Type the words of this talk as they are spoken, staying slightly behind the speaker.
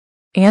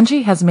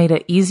Angie has made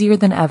it easier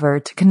than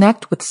ever to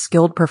connect with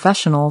skilled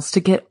professionals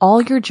to get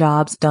all your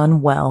jobs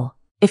done well.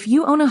 If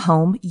you own a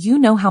home, you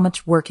know how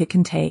much work it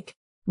can take,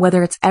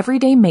 whether it's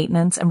everyday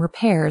maintenance and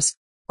repairs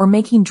or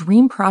making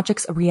dream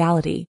projects a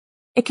reality.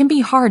 It can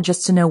be hard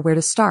just to know where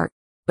to start,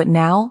 but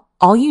now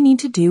all you need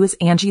to do is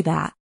Angie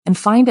that and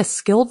find a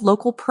skilled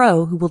local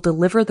pro who will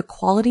deliver the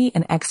quality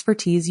and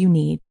expertise you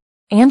need.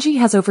 Angie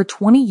has over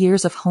 20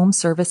 years of home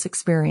service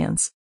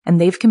experience, and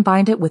they've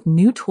combined it with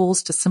new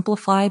tools to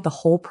simplify the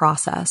whole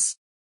process.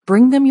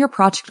 Bring them your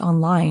project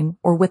online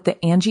or with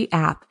the Angie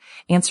app,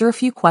 answer a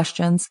few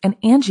questions, and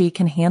Angie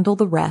can handle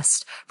the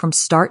rest from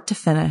start to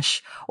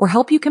finish or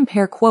help you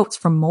compare quotes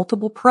from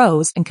multiple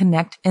pros and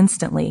connect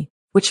instantly,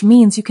 which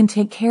means you can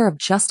take care of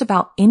just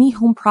about any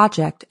home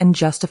project in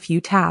just a few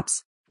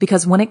taps.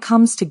 Because when it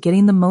comes to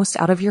getting the most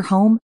out of your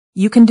home,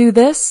 you can do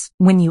this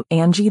when you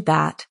Angie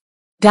that.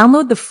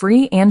 Download the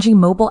free Angie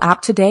mobile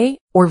app today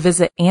or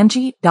visit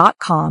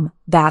Angie.com.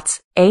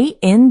 That's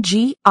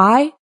ANGI.com.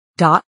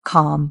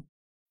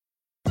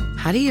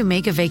 How do you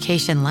make a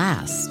vacation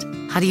last?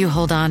 How do you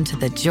hold on to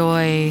the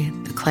joy,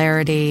 the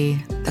clarity,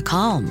 the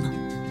calm?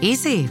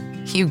 Easy.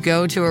 You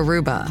go to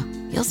Aruba.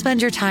 You'll spend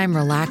your time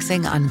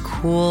relaxing on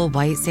cool,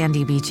 white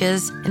sandy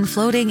beaches and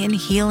floating in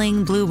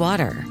healing blue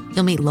water.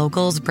 You'll meet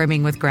locals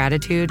brimming with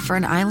gratitude for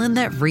an island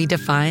that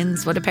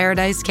redefines what a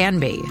paradise can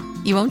be.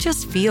 You won't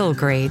just feel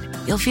great,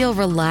 you'll feel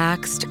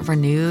relaxed,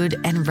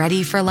 renewed, and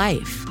ready for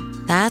life.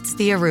 That's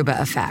the Aruba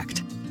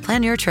effect.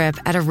 Plan your trip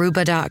at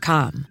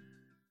Aruba.com.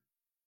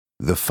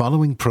 The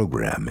following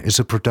program is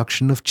a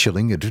production of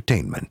Chilling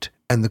Entertainment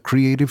and the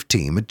creative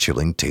team at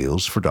Chilling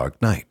Tales for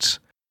Dark Nights,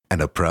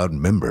 and a proud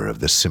member of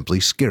the Simply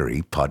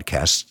Scary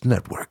Podcast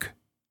Network.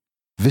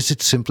 Visit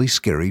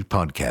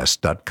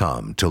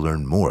simplyscarypodcast.com to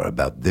learn more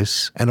about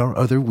this and our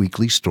other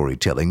weekly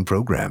storytelling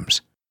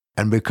programs,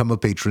 and become a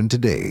patron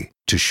today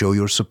to show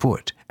your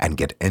support and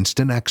get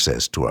instant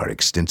access to our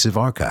extensive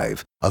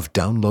archive of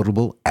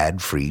downloadable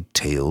ad-free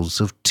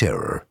tales of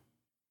terror.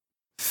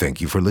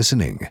 Thank you for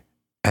listening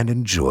and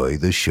enjoy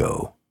the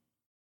show.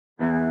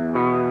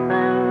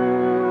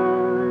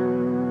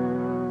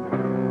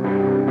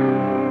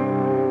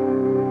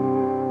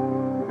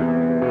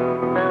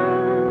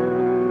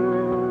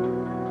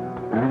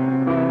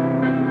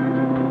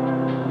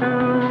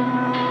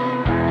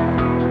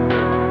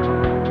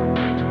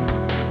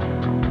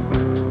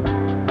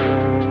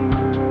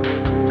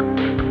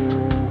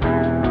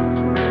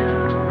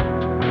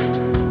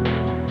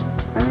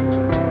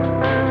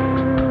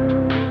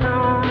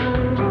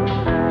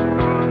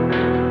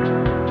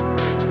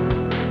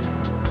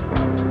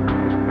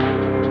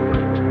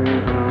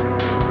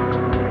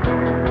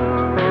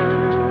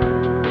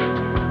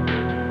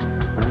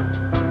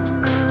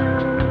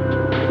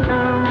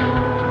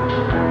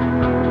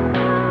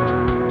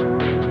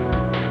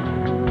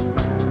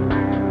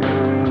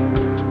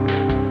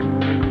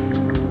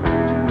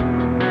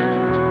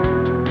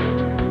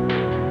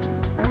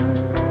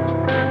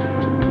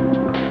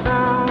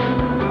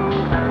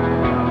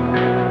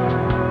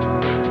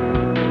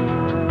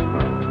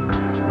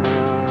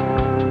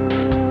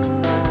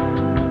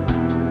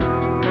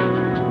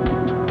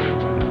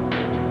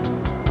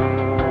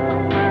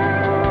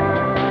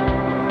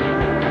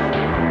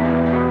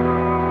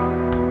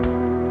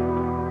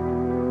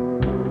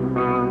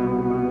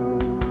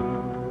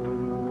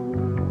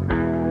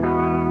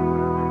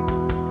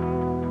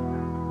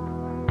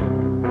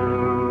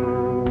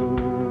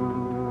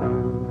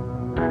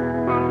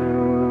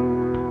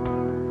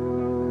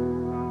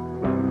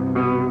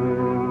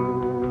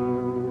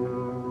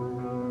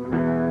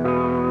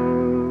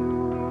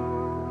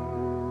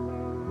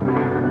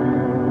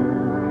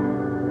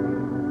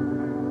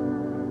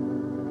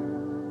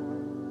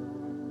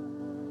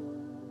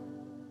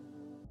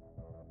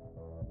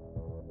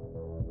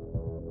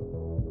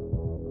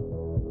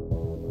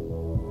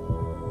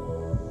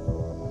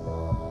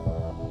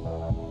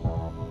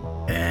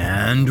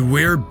 And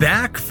we're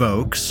back,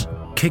 folks,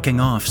 kicking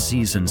off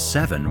Season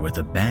 7 with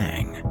a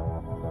bang.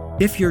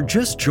 If you're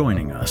just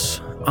joining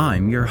us,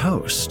 I'm your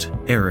host,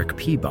 Eric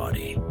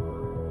Peabody.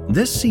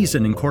 This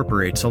season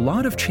incorporates a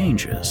lot of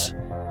changes,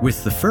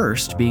 with the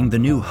first being the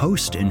new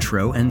host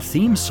intro and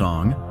theme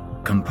song,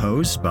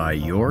 composed by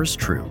yours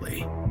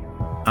truly.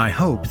 I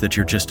hope that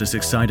you're just as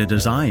excited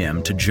as I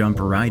am to jump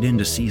right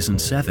into Season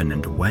 7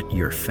 and wet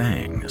your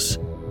fangs.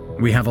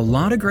 We have a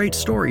lot of great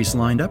stories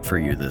lined up for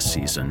you this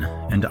season,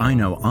 and I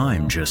know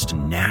I'm just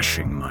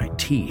gnashing my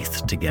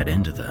teeth to get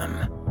into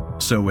them.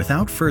 So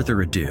without further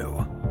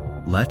ado,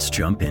 let's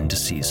jump into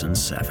Season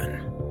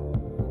 7.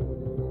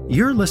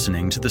 You're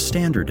listening to the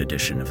standard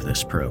edition of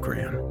this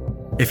program.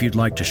 If you'd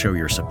like to show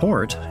your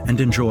support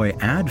and enjoy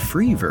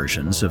ad-free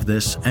versions of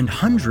this and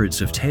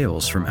hundreds of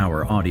tales from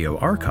our audio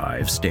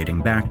archives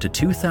dating back to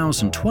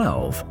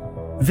 2012,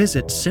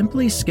 visit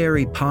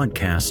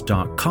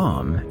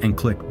simplyscarypodcast.com and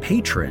click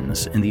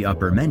Patrons in the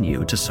upper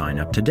menu to sign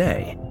up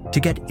today to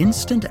get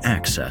instant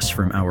access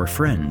from our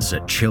friends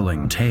at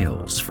Chilling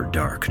Tales for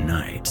Dark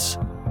Nights.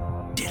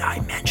 Did I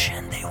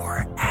mention they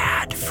were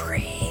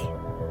ad-free?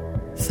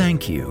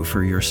 Thank you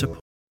for your support.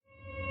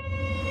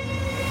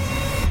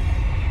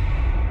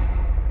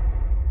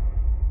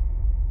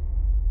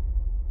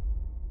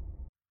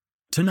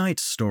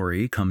 Tonight's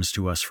story comes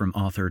to us from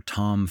author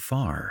Tom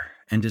Farr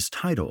and is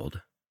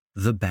titled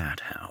The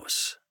Bat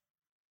House.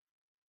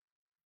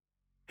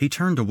 He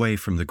turned away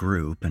from the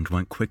group and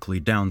went quickly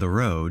down the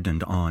road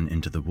and on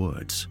into the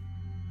woods.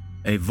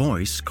 A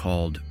voice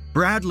called,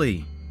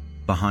 "Bradley!"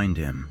 behind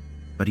him,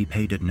 but he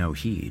paid it no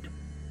heed.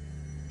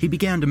 He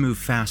began to move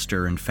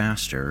faster and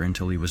faster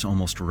until he was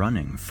almost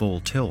running full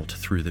tilt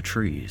through the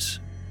trees,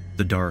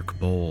 the dark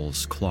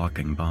boles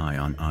clocking by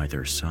on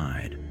either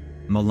side,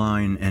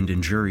 malign and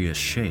injurious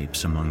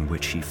shapes among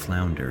which he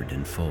floundered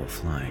in full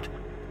flight.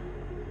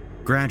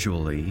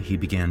 Gradually, he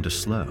began to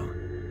slow.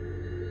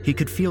 He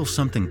could feel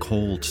something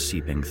cold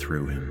seeping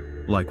through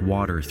him, like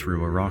water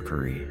through a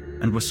rockery,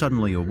 and was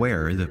suddenly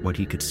aware that what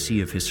he could see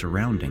of his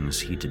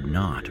surroundings he did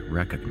not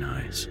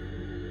recognize.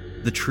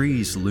 The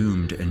trees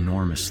loomed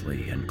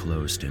enormously and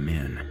closed him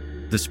in,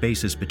 the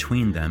spaces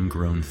between them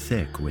grown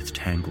thick with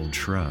tangled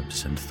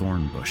shrubs and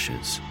thorn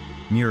bushes,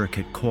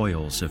 muricate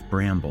coils of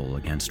bramble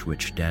against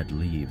which dead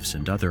leaves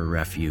and other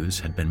refuse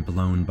had been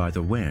blown by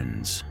the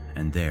winds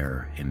and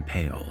there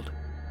impaled.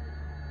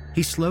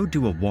 He slowed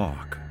to a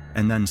walk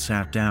and then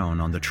sat down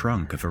on the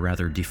trunk of a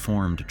rather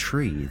deformed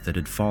tree that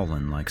had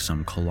fallen like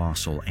some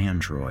colossal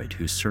android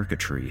whose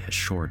circuitry has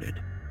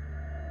shorted.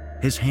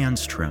 His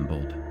hands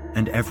trembled,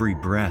 and every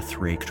breath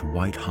raked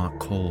white-hot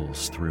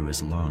coals through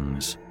his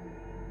lungs.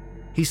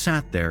 He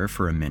sat there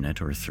for a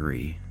minute or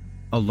three,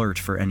 alert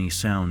for any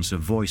sounds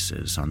of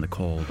voices on the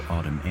cold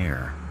autumn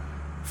air,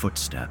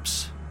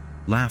 footsteps,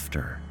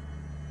 laughter,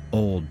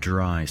 old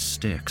dry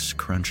sticks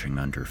crunching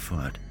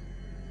underfoot.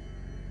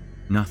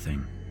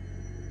 Nothing.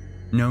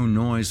 No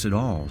noise at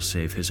all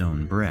save his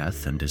own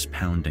breath and his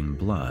pounding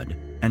blood,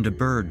 and a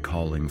bird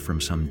calling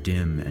from some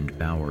dim and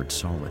bowered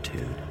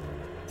solitude,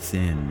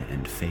 thin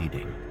and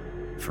fading,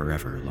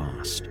 forever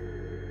lost.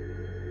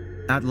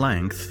 At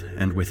length,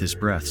 and with his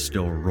breath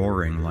still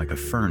roaring like a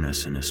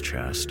furnace in his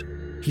chest,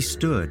 he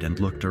stood and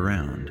looked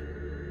around,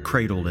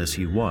 cradled as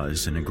he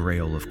was in a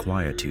grail of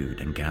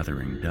quietude and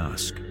gathering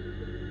dusk.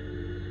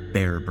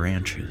 Bare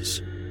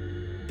branches,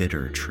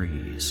 bitter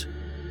trees,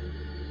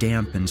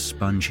 damp and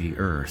spongy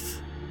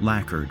earth,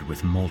 lacquered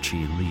with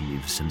mulchy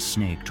leaves and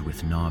snaked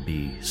with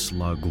knobby,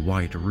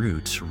 slug-white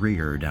roots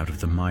reared out of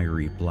the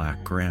miry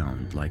black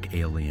ground like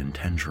alien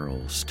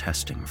tendrils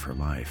testing for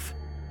life.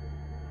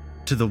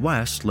 To the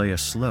west lay a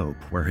slope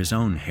where his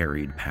own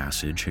harried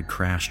passage had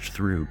crashed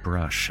through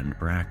brush and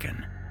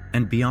bracken,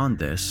 and beyond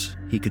this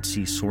he could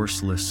see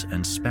sourceless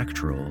and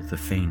spectral the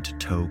faint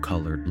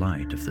tow-colored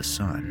light of the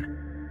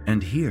sun.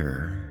 And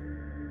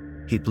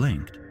here he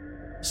blinked,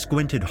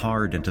 squinted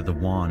hard into the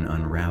wan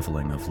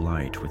unraveling of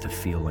light with a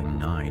feeling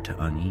nigh to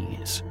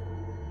unease.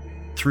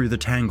 Through the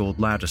tangled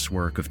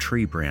latticework of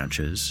tree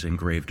branches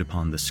engraved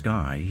upon the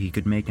sky, he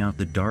could make out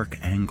the dark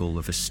angle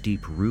of a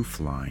steep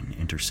roofline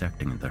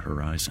intersecting the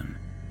horizon.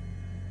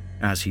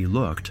 As he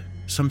looked,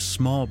 some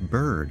small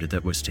bird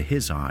that was to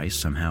his eye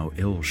somehow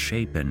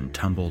ill-shapen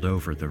tumbled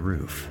over the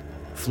roof,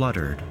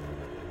 fluttered,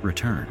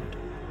 returned.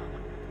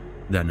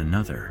 Then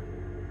another.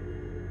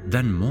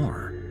 Then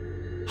more.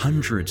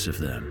 Hundreds of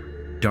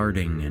them,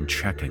 darting and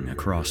checking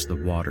across the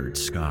watered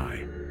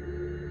sky.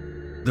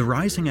 The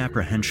rising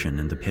apprehension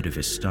in the pit of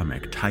his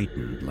stomach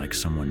tightened like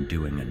someone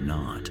doing a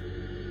knot.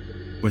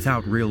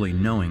 Without really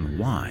knowing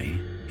why,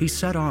 he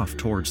set off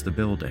towards the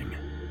building.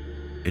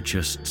 It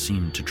just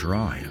seemed to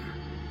draw him,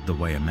 the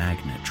way a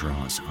magnet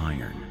draws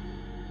iron.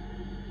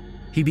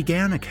 He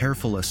began a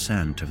careful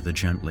ascent of the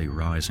gently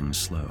rising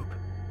slope,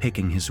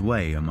 picking his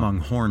way among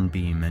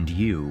hornbeam and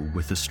yew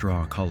with the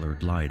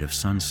straw-colored light of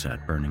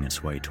sunset burning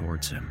its way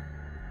towards him.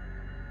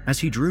 As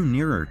he drew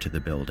nearer to the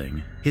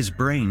building, his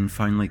brain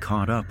finally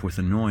caught up with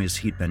a noise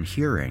he'd been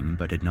hearing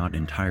but had not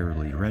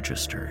entirely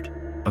registered.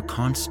 A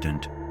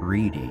constant,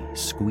 reedy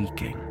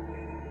squeaking,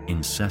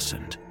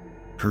 incessant,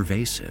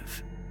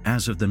 pervasive,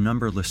 as of the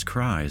numberless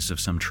cries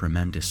of some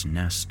tremendous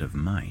nest of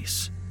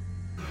mice.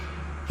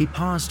 He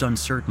paused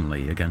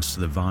uncertainly against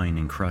the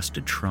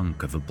vine-encrusted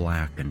trunk of a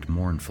black and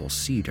mournful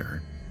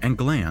cedar and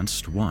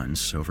glanced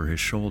once over his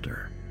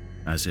shoulder,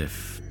 as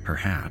if,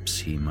 perhaps,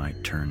 he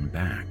might turn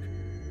back.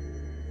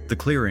 The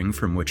clearing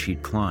from which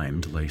he'd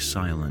climbed lay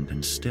silent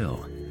and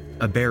still.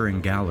 A barren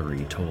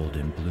gallery told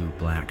in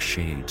blue-black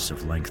shades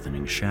of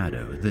lengthening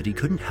shadow that he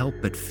couldn't help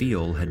but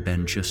feel had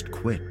been just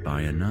quit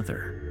by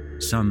another,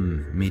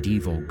 some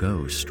medieval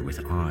ghost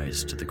with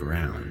eyes to the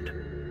ground,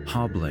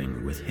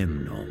 hobbling with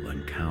hymnal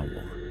and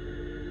cowl.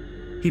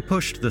 He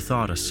pushed the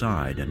thought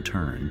aside and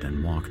turned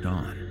and walked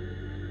on.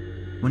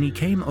 When he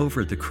came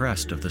over the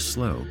crest of the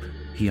slope,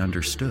 he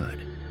understood.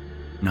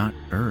 Not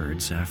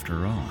birds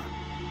after all.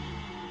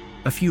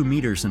 A few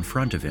meters in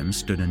front of him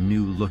stood a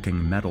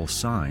new-looking metal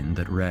sign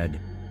that read,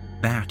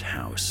 "Bat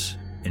House,"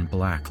 in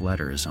black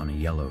letters on a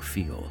yellow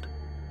field.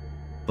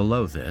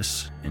 Below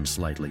this, in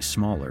slightly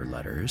smaller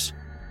letters,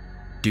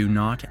 "Do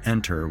not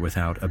enter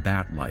without a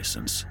bat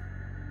license.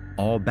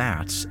 All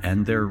bats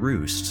and their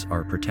roosts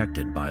are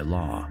protected by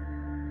law."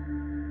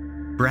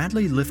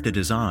 Bradley lifted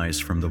his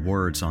eyes from the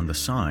words on the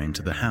sign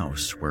to the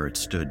house where it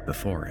stood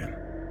before him.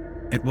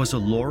 It was a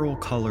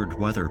laurel-colored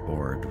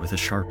weatherboard with a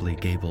sharply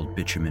gabled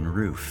bitumen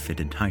roof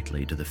fitted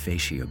tightly to the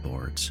fascia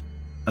boards,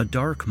 a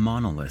dark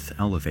monolith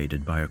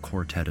elevated by a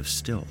quartet of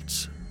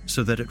stilts,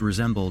 so that it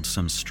resembled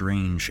some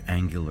strange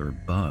angular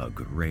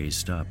bug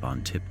raised up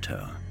on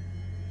tiptoe.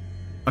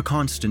 A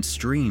constant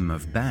stream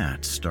of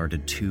bats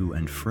darted to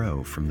and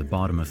fro from the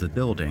bottom of the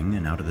building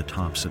and out of the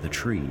tops of the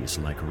trees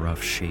like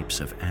rough shapes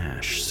of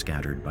ash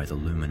scattered by the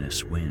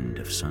luminous wind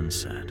of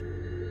sunset.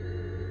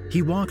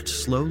 He walked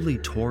slowly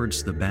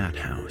towards the bat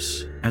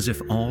house, as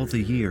if all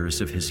the years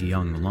of his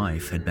young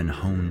life had been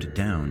honed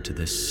down to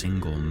this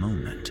single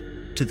moment,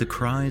 to the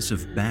cries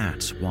of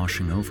bats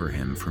washing over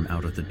him from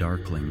out of the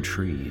darkling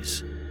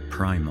trees,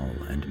 primal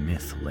and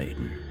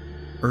myth-laden,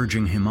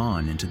 urging him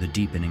on into the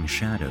deepening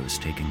shadows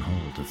taking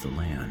hold of the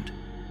land.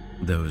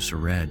 Those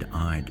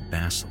red-eyed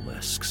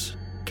basilisks,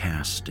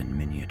 cast in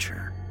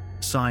miniature,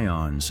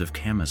 scions of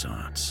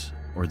Camazots,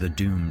 or the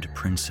doomed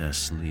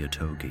Princess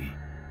Leotogi,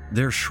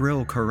 their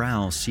shrill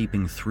chorale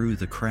seeping through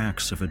the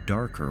cracks of a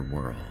darker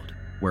world,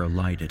 where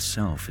light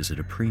itself is at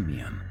a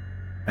premium,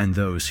 and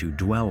those who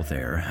dwell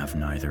there have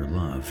neither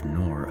love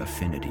nor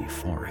affinity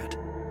for it.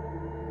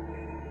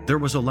 There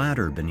was a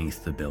ladder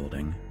beneath the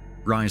building,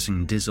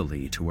 rising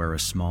dizzily to where a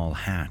small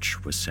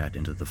hatch was set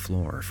into the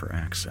floor for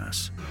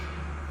access.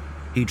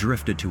 He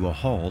drifted to a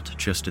halt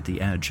just at the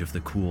edge of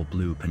the cool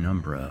blue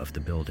penumbra of the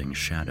building's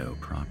shadow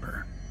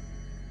proper.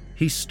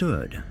 He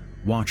stood,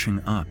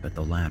 watching up at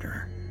the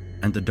ladder,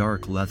 and the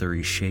dark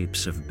leathery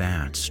shapes of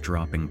bats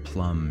dropping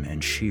plumb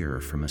and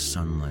sheer from a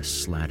sunless,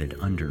 slatted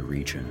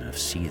under-region of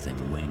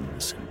seething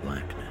wings and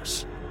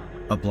blackness.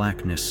 A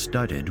blackness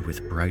studded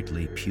with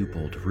brightly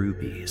pupilled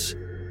rubies,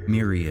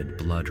 myriad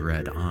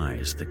blood-red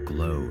eyes that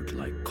glowed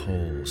like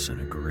coals in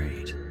a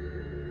grate.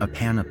 A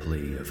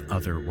panoply of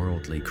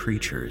otherworldly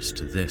creatures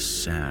to this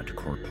sad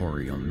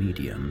corporeal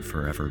medium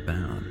forever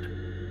bound.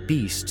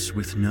 Beasts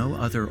with no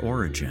other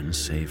origin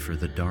save for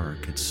the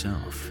dark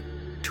itself,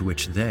 to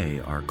which they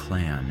are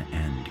clan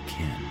and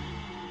kin.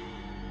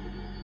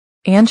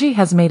 Angie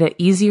has made it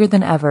easier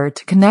than ever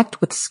to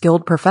connect with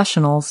skilled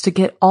professionals to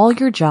get all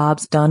your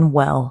jobs done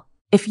well.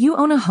 If you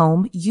own a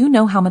home, you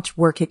know how much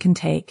work it can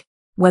take.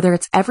 Whether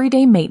it's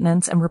everyday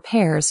maintenance and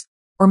repairs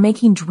or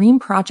making dream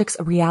projects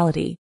a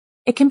reality,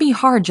 it can be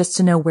hard just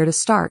to know where to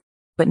start.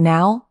 But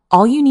now,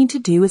 all you need to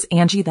do is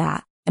Angie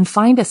that and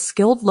find a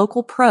skilled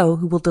local pro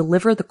who will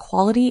deliver the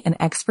quality and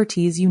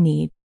expertise you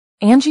need.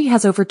 Angie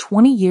has over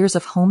 20 years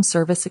of home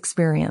service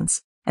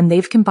experience, and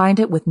they've combined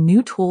it with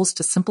new tools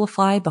to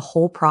simplify the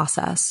whole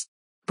process.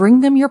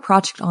 Bring them your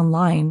project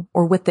online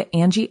or with the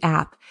Angie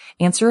app,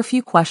 answer a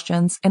few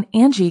questions, and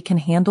Angie can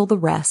handle the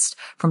rest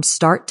from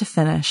start to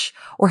finish,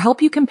 or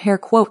help you compare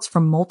quotes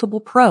from multiple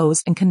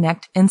pros and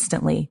connect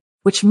instantly,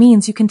 which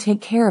means you can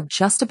take care of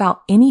just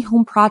about any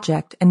home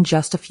project in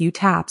just a few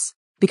taps.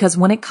 Because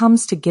when it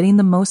comes to getting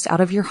the most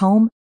out of your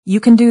home, you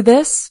can do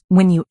this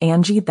when you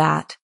Angie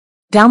that.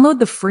 Download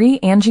the free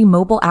Angie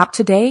mobile app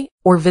today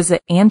or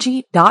visit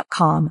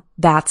Angie.com.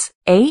 That's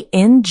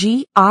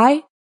ANGI.com.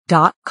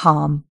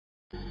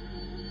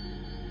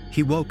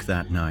 He woke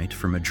that night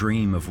from a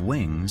dream of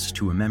wings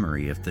to a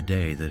memory of the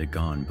day that had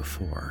gone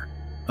before,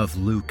 of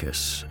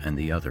Lucas and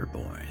the other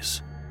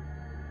boys.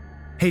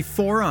 "Hey,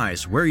 Four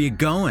Eyes, where are you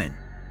going?"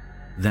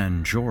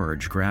 Then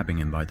George grabbing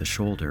him by the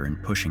shoulder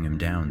and pushing him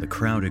down the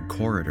crowded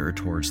corridor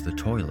towards the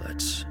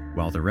toilets,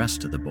 while the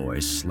rest of the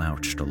boys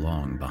slouched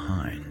along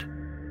behind.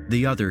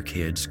 The other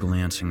kids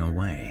glancing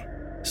away,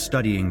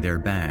 studying their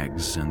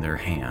bags and their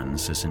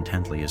hands as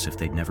intently as if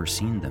they'd never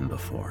seen them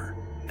before.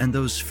 And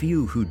those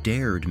few who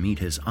dared meet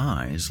his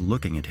eyes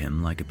looking at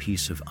him like a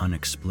piece of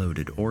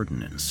unexploded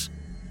ordnance,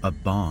 a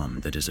bomb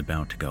that is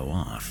about to go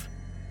off.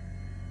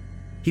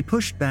 He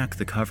pushed back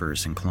the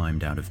covers and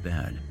climbed out of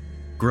bed,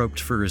 groped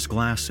for his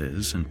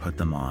glasses and put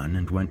them on,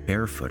 and went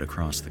barefoot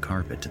across the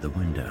carpet to the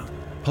window,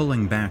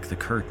 pulling back the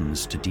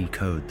curtains to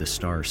decode the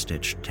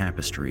star-stitched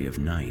tapestry of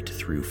night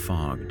through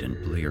fogged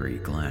and bleary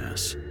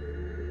glass.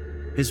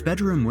 His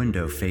bedroom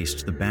window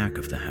faced the back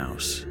of the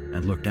house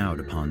and looked out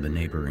upon the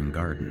neighboring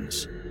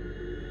gardens.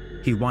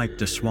 He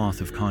wiped a swath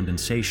of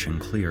condensation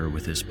clear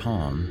with his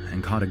palm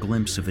and caught a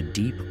glimpse of a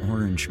deep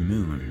orange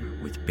moon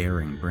with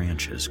bearing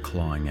branches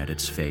clawing at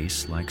its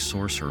face like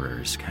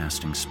sorcerers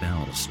casting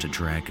spells to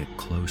drag it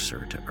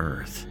closer to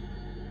Earth.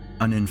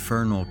 An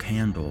infernal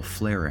candle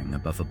flaring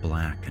above a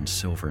black and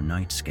silver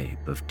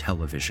nightscape of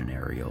television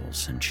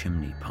aerials and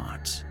chimney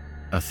pots.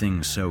 A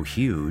thing so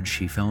huge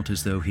he felt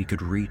as though he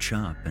could reach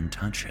up and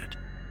touch it.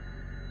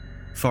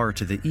 Far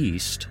to the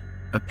east,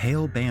 a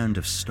pale band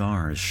of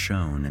stars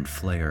shone and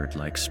flared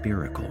like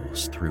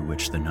spiracles through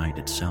which the night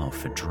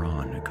itself had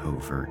drawn a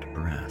covert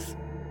breath.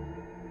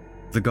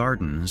 The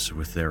gardens,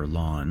 with their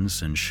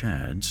lawns and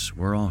sheds,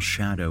 were all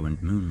shadow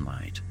and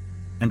moonlight,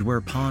 and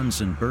where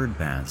ponds and bird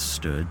baths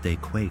stood, they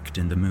quaked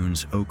in the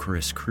moon's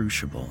ochreous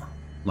crucible,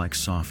 like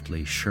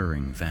softly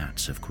shirring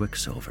vats of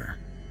quicksilver.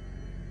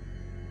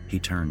 He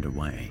turned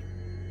away.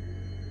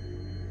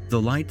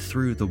 The light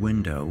through the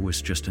window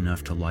was just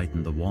enough to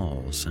lighten the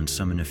walls and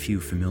summon a few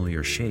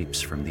familiar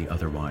shapes from the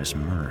otherwise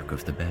murk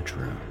of the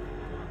bedroom.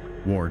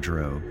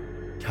 wardrobe,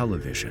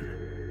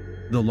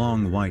 television, the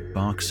long white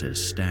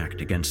boxes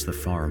stacked against the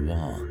far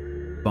wall,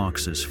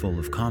 boxes full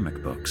of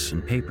comic books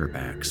and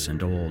paperbacks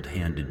and old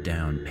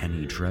handed-down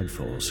penny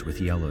dreadfuls with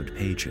yellowed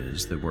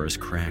pages that were as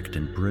cracked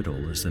and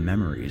brittle as the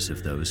memories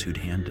of those who'd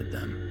handed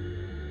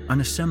them.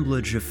 An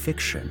assemblage of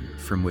fiction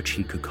from which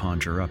he could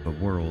conjure up a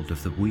world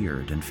of the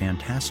weird and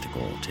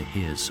fantastical to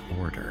his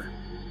order.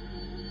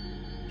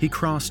 He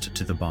crossed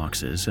to the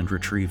boxes and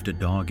retrieved a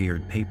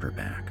dog-eared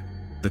paperback,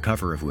 the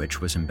cover of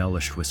which was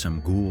embellished with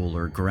some ghoul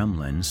or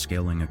gremlin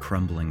scaling a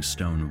crumbling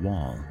stone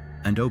wall,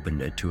 and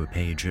opened it to a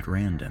page at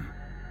random.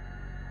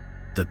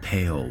 The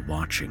pale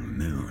watching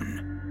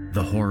moon,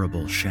 the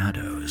horrible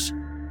shadows,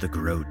 the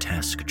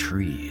grotesque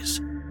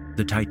trees,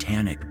 the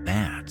titanic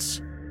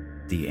bats,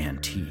 the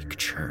antique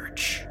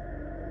church.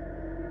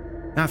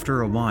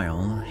 After a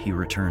while, he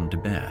returned to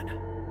bed,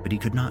 but he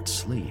could not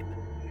sleep.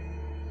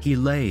 He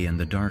lay in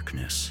the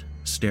darkness,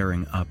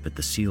 staring up at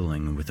the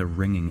ceiling with a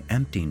ringing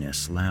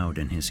emptiness loud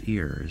in his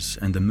ears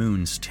and the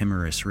moon's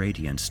timorous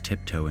radiance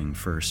tiptoeing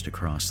first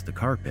across the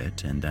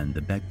carpet and then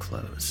the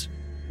bedclothes,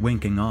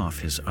 winking off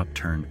his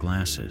upturned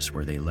glasses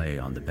where they lay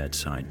on the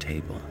bedside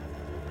table.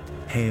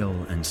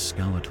 Pale and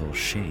skeletal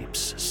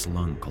shapes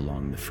slunk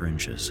along the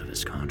fringes of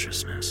his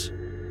consciousness.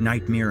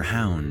 Nightmare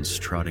hounds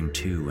trotting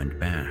to and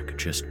back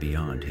just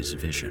beyond his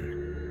vision,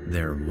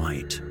 their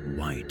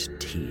white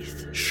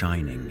teeth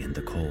shining in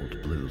the cold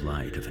blue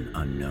light of an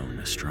unknown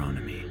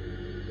astronomy.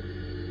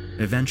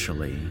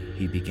 Eventually,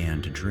 he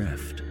began to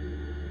drift.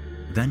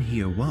 Then he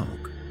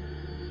awoke.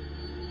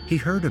 He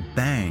heard a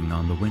bang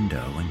on the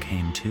window and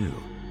came to.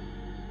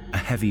 A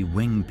heavy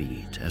wing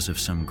beat as of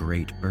some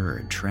great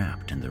bird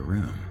trapped in the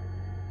room.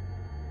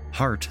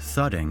 Heart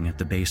thudding at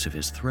the base of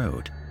his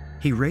throat,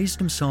 he raised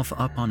himself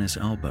up on his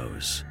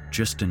elbows,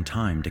 just in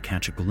time to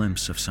catch a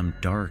glimpse of some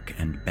dark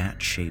and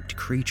bat-shaped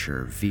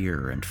creature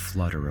veer and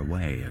flutter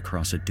away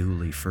across a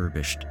duly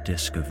furbished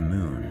disk of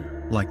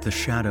moon, like the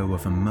shadow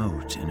of a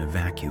mote in a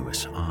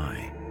vacuous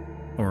eye,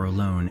 or a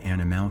lone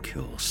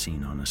animalcule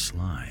seen on a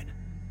slide.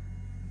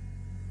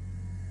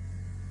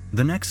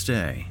 The next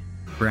day,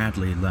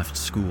 Bradley left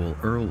school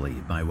early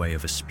by way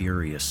of a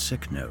spurious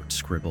sick note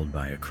scribbled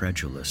by a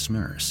credulous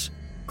nurse,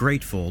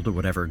 grateful to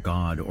whatever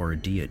god or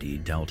deity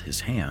dealt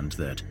his hand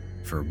that,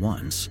 for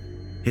once,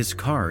 his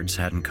cards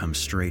hadn't come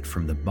straight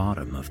from the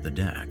bottom of the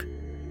deck.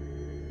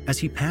 As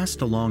he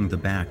passed along the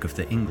back of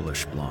the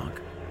English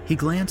block, he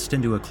glanced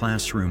into a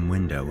classroom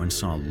window and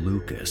saw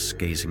Lucas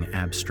gazing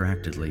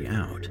abstractedly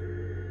out,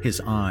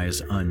 his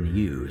eyes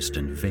unused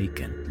and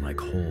vacant like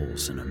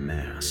holes in a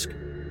mask.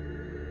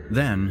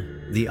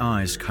 Then, the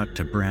eyes cut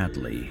to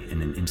Bradley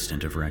in an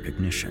instant of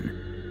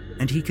recognition,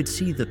 and he could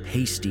see the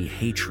pasty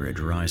hatred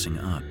rising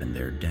up in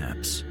their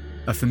depths,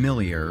 a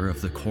familiar of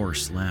the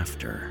coarse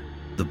laughter,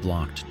 the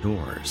blocked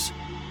doors,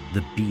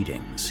 the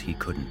beatings he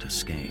couldn't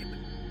escape.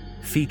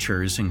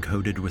 Features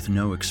encoded with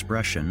no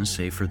expression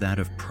save for that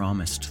of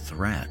promised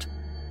threat.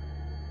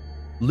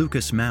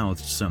 Lucas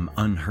mouthed some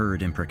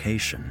unheard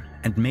imprecation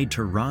and made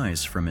to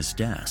rise from his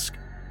desk.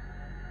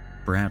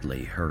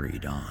 Bradley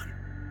hurried on.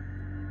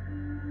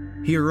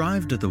 He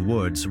arrived at the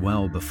woods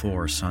well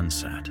before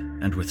sunset,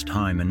 and with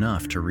time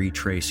enough to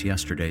retrace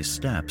yesterday's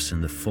steps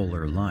in the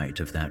fuller light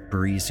of that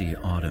breezy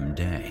autumn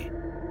day.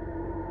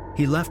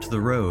 He left the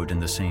road in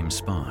the same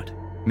spot,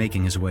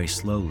 making his way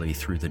slowly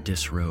through the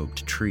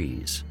disrobed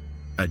trees,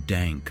 a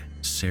dank,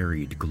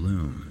 serried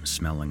gloom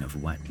smelling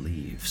of wet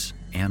leaves,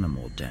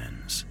 animal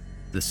dens,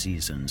 the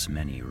season's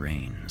many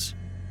rains.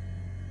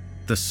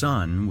 The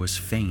sun was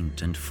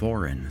faint and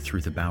foreign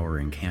through the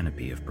bowering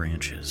canopy of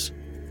branches.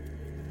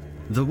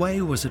 The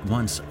way was at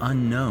once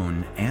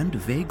unknown and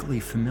vaguely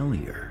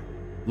familiar,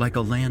 like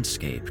a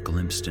landscape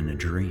glimpsed in a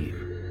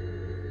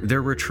dream.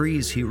 There were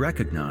trees he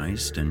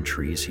recognized and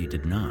trees he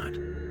did not.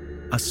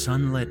 A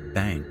sunlit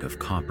bank of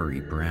coppery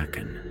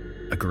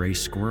bracken, a gray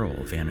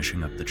squirrel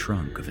vanishing up the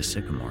trunk of a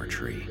sycamore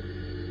tree.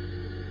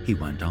 He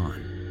went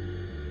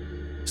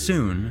on.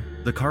 Soon,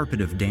 the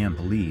carpet of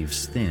damp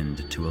leaves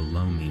thinned to a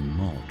loamy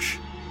mulch,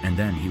 and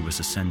then he was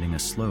ascending a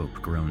slope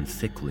grown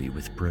thickly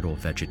with brittle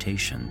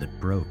vegetation that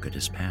broke at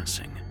his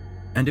passing.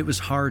 And it was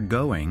hard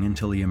going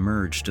until he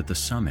emerged at the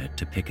summit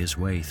to pick his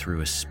way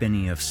through a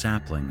spinney of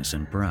saplings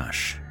and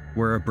brush,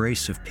 where a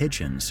brace of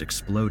pigeons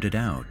exploded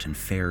out and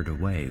fared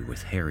away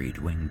with harried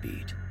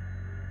wingbeat.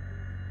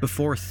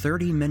 Before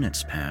 30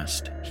 minutes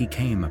passed, he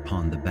came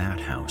upon the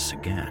bat house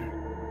again,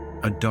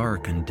 a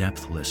dark and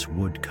depthless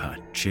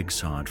woodcut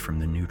jigsawed from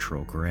the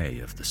neutral gray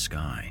of the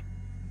sky.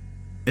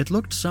 It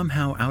looked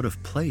somehow out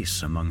of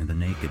place among the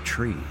naked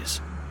trees,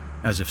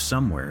 as if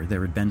somewhere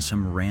there had been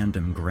some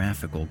random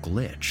graphical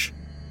glitch,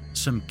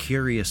 some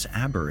curious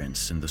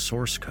aberrance in the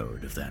source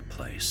code of that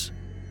place.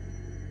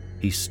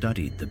 He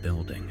studied the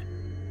building,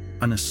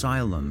 an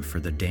asylum for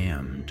the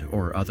damned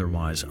or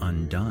otherwise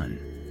undone,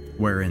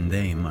 wherein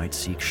they might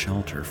seek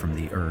shelter from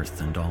the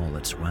earth and all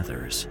its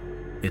weathers,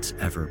 its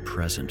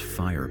ever-present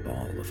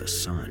fireball of a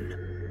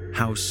sun,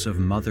 house of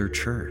Mother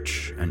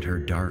Church and her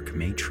dark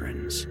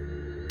matrons,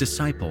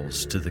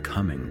 disciples to the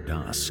coming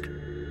dusk.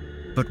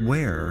 But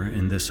where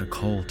in this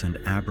occult and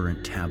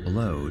aberrant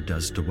tableau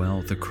does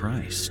dwell the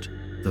Christ,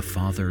 the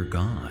Father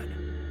God?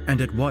 And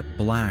at what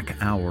black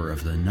hour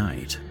of the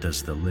night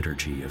does the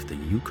liturgy of the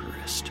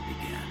Eucharist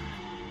begin?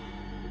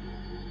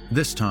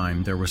 This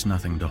time there was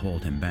nothing to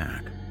hold him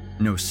back,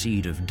 no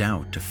seed of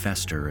doubt to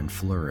fester and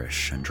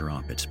flourish and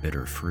drop its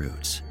bitter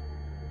fruits.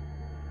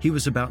 He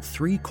was about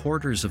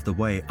 3/4 of the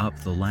way up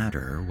the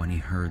ladder when he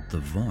heard the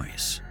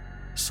voice,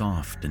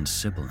 soft and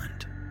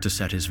sibilant, to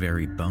set his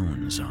very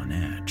bones on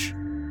edge,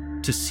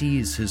 to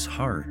seize his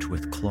heart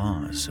with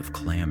claws of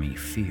clammy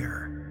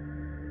fear.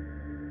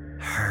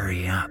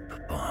 "Hurry up,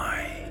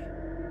 boy."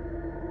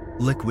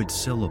 Liquid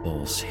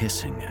syllables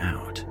hissing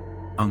out,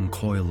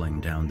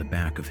 uncoiling down the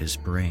back of his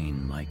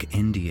brain like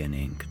Indian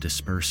ink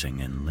dispersing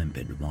in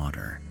limpid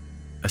water.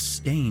 A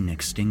stain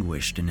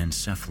extinguished in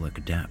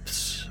encephalic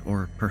depths,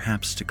 or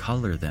perhaps to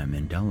color them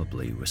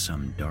indelibly with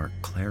some dark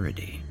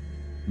clarity.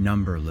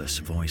 Numberless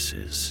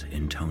voices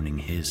intoning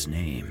his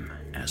name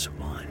as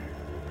one.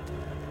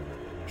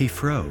 He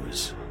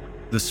froze,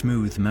 the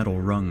smooth metal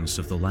rungs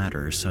of the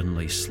ladder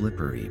suddenly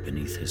slippery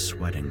beneath his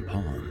sweating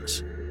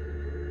palms.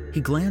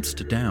 He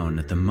glanced down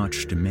at the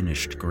much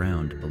diminished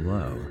ground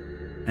below,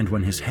 and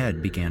when his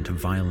head began to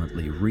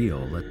violently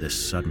reel at this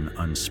sudden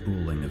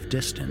unspooling of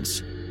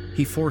distance,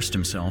 he forced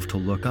himself to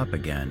look up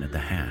again at the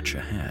hatch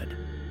ahead,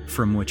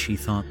 from which he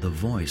thought the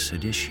voice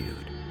had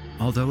issued,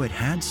 although it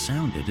had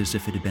sounded as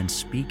if it had been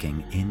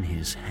speaking in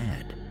his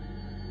head.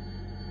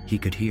 He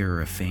could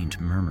hear a faint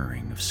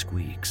murmuring of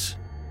squeaks,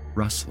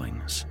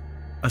 rustlings,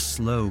 a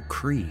slow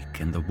creak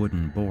in the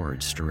wooden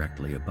boards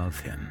directly above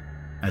him,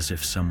 as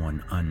if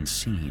someone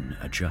unseen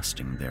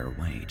adjusting their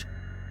weight.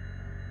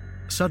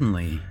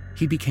 Suddenly,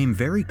 he became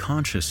very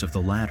conscious of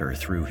the ladder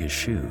through his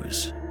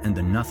shoes and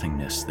the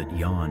nothingness that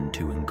yawned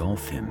to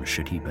engulf him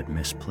should he but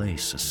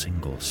misplace a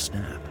single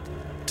step.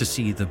 To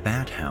see the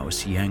bat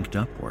house yanked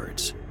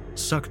upwards,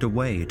 sucked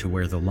away to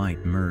where the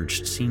light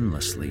merged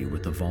seamlessly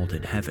with the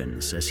vaulted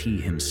heavens as he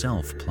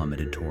himself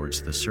plummeted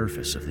towards the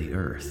surface of the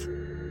earth.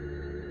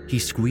 He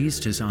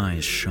squeezed his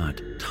eyes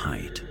shut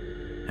tight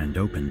and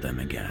opened them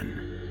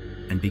again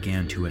and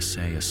began to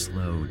essay a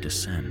slow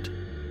descent.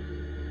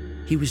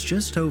 He was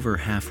just over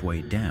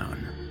halfway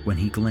down when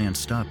he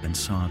glanced up and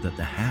saw that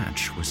the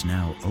hatch was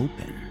now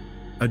open,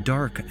 a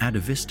dark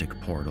atavistic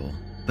portal,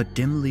 but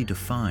dimly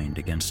defined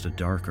against a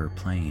darker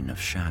plane of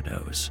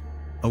shadows.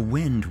 A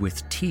wind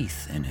with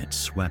teeth in it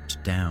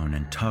swept down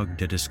and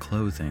tugged at his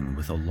clothing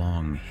with a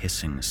long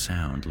hissing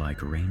sound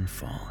like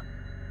rainfall,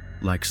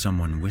 like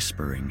someone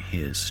whispering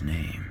his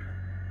name.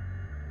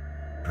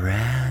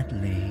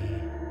 Bradley,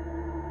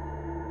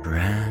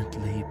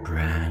 Bradley,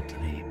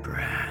 Bradley,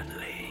 Bradley.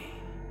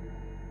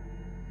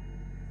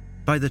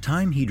 By the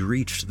time he'd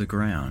reached the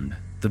ground,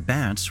 the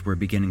bats were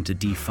beginning to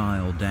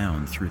defile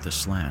down through the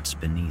slats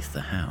beneath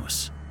the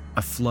house,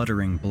 a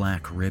fluttering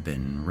black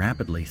ribbon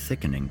rapidly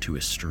thickening to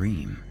a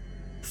stream.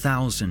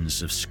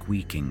 Thousands of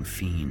squeaking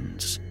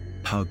fiends,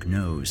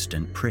 pug-nosed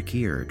and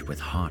prick-eared with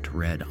hot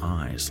red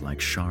eyes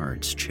like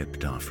shards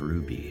chipped off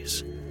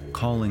rubies,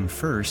 calling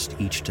first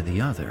each to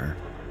the other,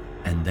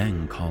 and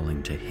then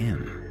calling to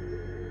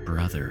him,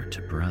 brother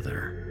to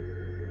brother.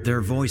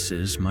 Their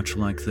voices much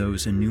like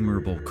those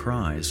innumerable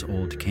cries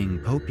old King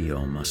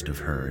Popio must have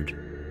heard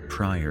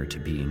prior to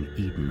being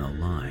eaten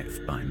alive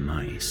by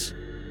mice.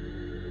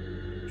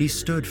 He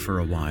stood for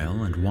a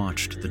while and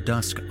watched the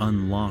dusk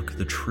unlock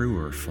the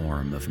truer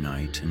form of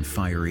night in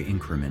fiery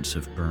increments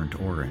of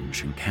burnt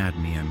orange and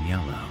cadmium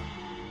yellow.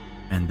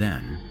 And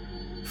then,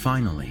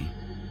 finally,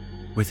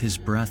 with his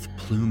breath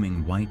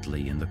pluming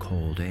whitely in the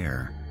cold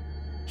air,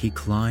 he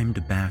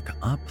climbed back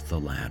up the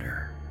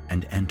ladder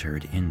and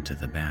entered into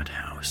the bat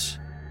house.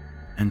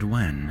 And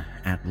when,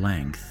 at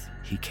length,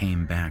 he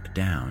came back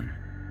down,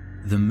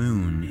 the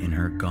moon in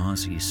her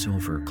gauzy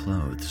silver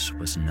clothes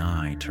was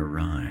nigh to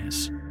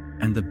rise,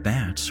 and the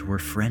bats were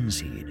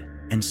frenzied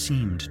and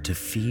seemed to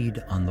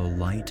feed on the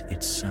light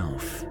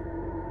itself,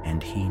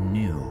 and he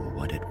knew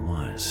what it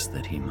was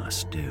that he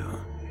must do.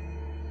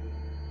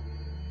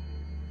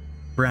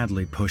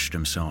 Bradley pushed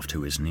himself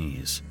to his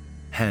knees,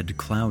 head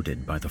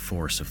clouded by the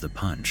force of the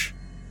punch.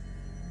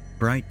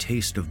 Bright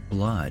taste of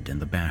blood in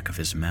the back of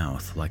his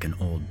mouth like an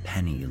old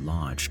penny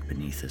lodged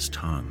beneath his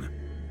tongue.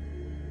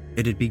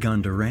 It had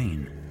begun to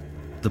rain.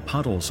 The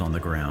puddles on the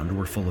ground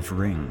were full of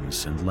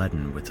rings and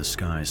leaden with the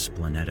sky's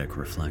splenetic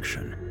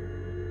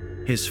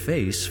reflection. His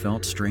face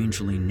felt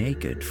strangely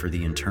naked for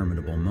the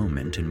interminable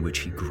moment in which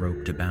he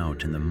groped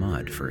about in the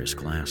mud for his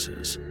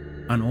glasses.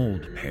 An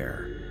old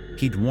pair.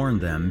 He'd worn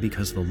them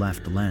because the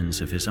left lens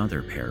of his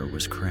other pair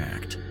was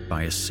cracked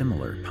by a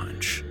similar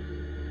punch,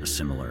 a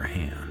similar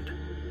hand.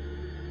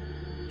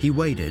 He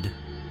waited,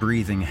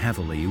 breathing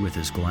heavily with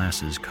his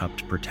glasses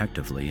cupped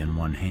protectively in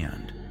one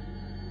hand.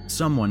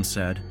 Someone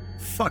said,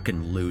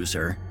 "Fucking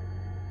loser,"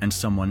 and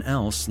someone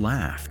else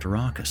laughed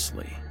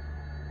raucously.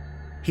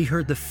 He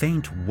heard the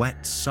faint,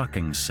 wet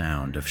sucking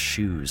sound of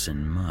shoes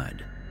in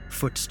mud,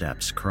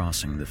 footsteps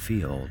crossing the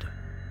field,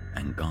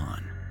 and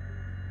gone.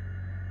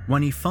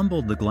 When he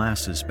fumbled the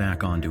glasses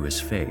back onto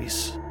his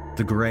face, the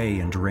The gray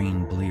and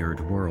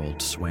rain-bleared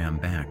world swam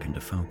back into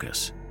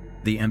focus.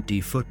 The empty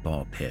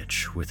football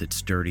pitch with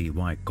its dirty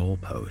white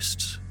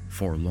goalposts,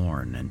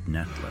 forlorn and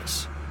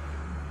netless.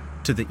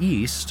 To the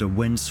east, a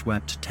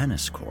windswept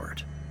tennis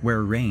court,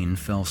 where rain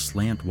fell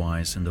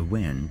slantwise in the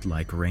wind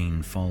like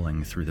rain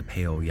falling through the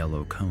pale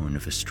yellow cone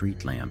of a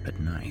street lamp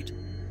at night.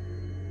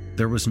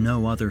 There was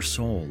no other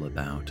soul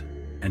about,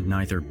 and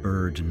neither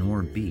bird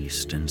nor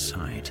beast in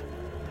sight.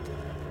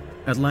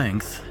 At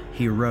length,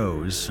 he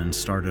rose and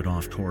started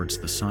off towards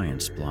the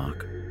science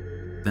block,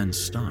 then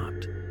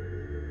stopped.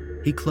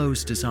 He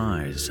closed his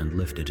eyes and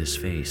lifted his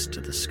face to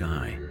the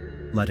sky,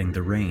 letting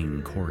the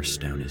rain course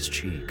down his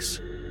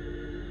cheeks.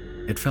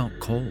 It felt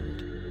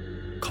cold,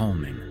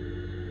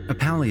 calming, a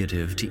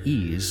palliative to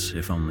ease,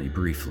 if only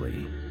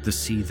briefly, the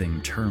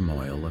seething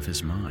turmoil of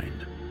his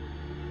mind.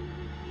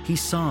 He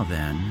saw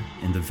then,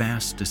 in the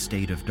vast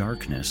estate of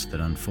darkness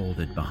that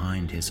unfolded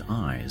behind his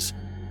eyes,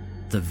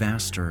 the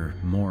vaster,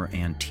 more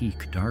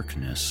antique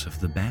darkness of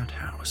the Bat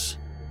House.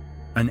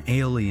 An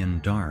alien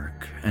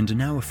dark, and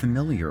now a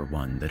familiar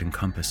one that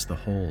encompassed the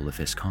whole of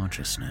his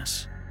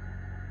consciousness.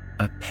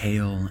 A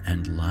pale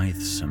and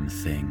lithesome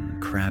thing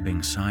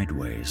crabbing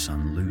sideways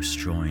on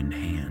loose-joined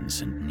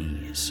hands and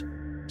knees,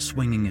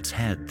 swinging its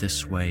head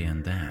this way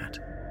and that,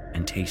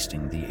 and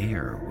tasting the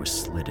air with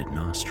slitted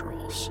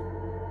nostrils.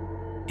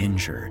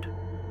 Injured,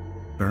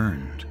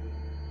 burned,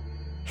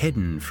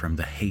 hidden from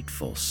the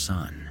hateful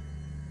sun,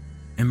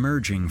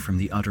 emerging from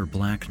the utter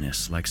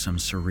blackness like some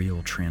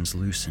surreal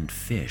translucent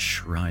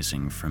fish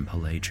rising from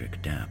pelagic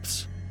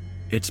depths.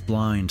 Its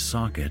blind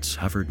sockets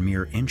hovered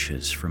mere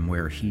inches from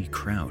where he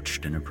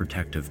crouched in a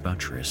protective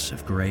buttress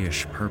of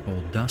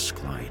grayish-purple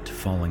dusklight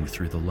falling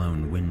through the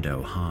lone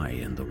window high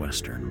in the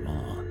western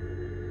wall.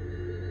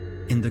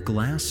 In the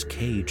glass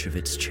cage of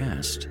its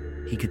chest,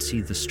 he could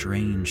see the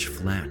strange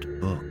flat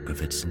book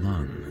of its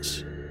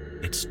lungs,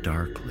 its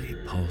darkly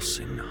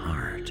pulsing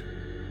heart.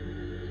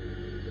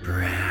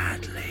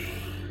 Bradley.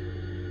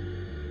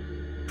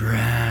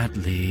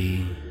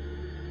 Bradley.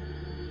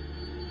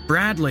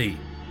 Bradley!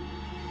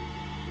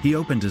 He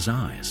opened his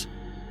eyes.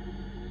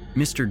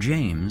 Mr.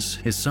 James,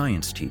 his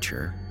science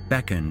teacher,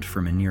 beckoned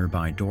from a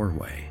nearby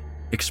doorway,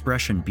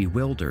 expression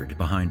bewildered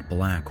behind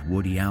black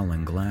Woody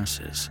Allen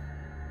glasses.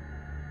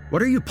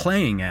 "What are you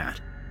playing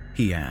at?"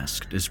 he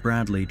asked as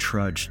Bradley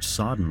trudged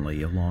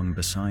soddenly along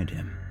beside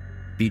him,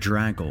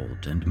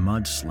 bedraggled and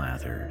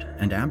mud-slathered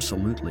and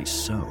absolutely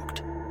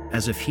soaked,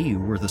 as if he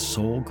were the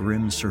sole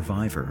grim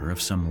survivor of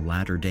some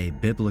latter-day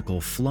biblical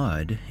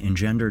flood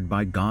engendered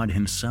by God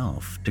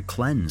himself to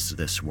cleanse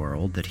this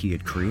world that he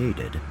had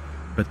created,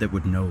 but that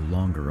would no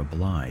longer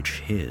oblige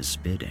his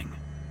bidding.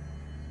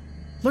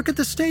 "Look at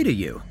the state of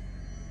you,"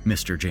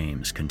 Mr.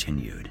 James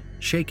continued,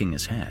 shaking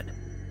his head.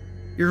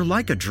 "You're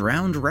like a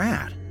drowned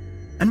rat.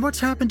 And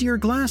what's happened to your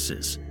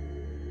glasses?"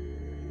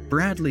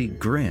 Bradley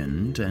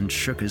grinned and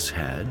shook his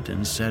head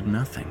and said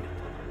nothing.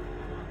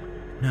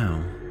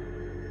 No,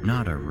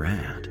 not a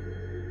rat.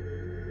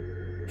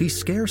 He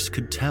scarce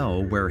could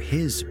tell where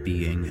his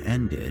being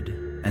ended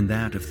and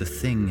that of the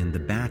thing in the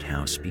Bat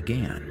House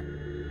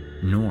began,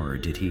 nor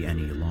did he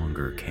any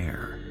longer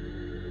care.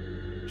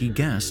 He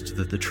guessed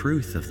that the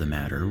truth of the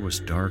matter was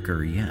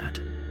darker yet,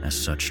 as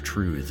such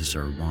truths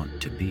are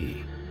wont to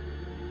be.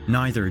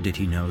 Neither did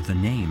he know the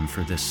name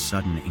for this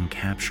sudden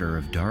encapture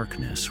of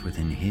darkness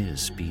within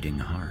his beating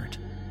heart,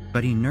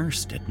 but he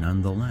nursed it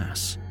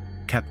nonetheless,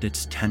 kept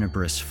its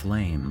tenebrous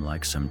flame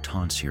like some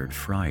tonsured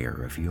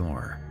friar of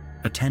yore,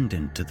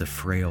 attendant to the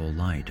frail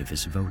light of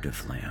his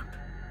votive lamp,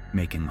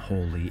 making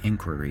holy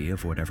inquiry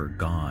of whatever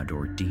god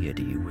or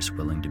deity was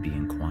willing to be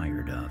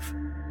inquired of.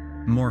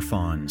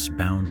 Morphons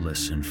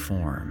boundless in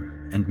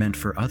form and meant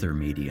for other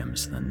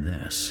mediums than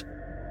this.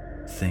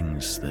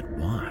 Things that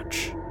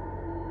watch,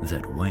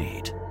 that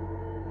wait,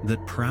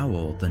 that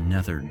prowl the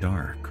nether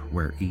dark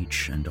where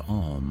each and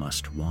all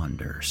must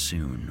wander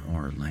soon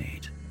or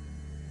late.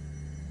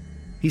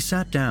 He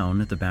sat down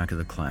at the back of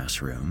the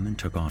classroom and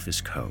took off his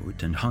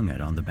coat and hung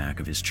it on the back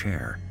of his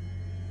chair.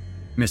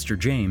 Mr.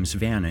 James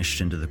vanished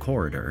into the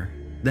corridor,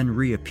 then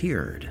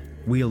reappeared,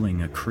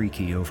 wheeling a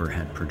creaky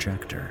overhead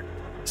projector.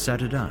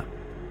 Set it up,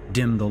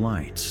 dim the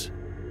lights.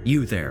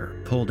 You there,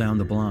 pull down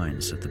the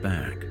blinds at the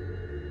back.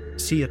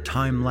 See a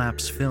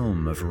time-lapse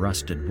film of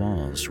rusted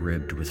walls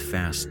ribbed with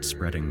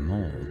fast-spreading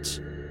molds.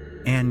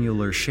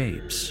 Annular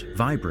shapes,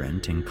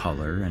 vibrant in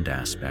color and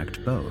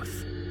aspect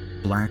both.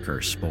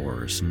 Blacker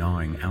spores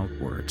gnawing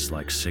outwards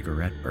like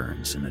cigarette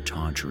burns in a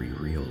tawdry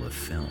reel of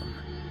film.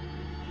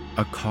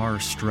 A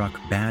car-struck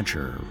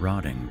badger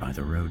rotting by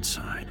the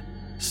roadside.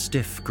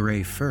 Stiff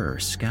gray fur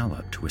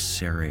scalloped with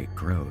serrate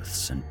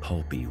growths and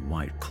pulpy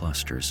white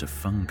clusters of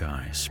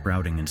fungi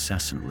sprouting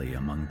incessantly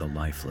among the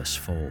lifeless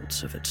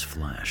folds of its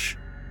flesh.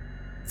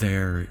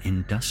 Their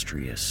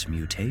industrious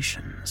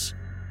mutations,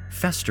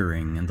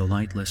 festering in the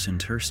lightless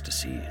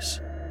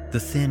interstices, the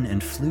thin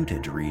and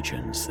fluted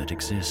regions that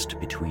exist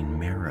between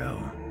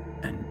marrow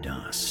and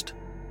dust.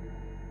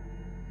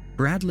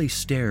 Bradley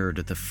stared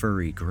at the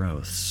furry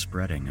growths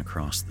spreading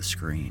across the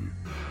screen.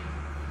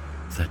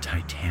 The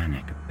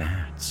Titanic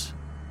bats.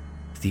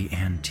 The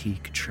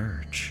antique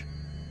church.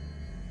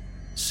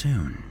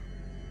 Soon,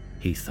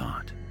 he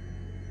thought.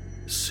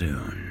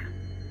 Soon.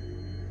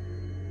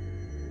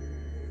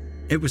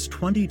 It was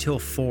 20 till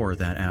 4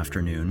 that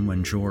afternoon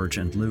when George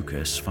and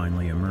Lucas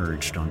finally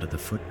emerged onto the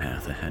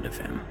footpath ahead of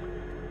him,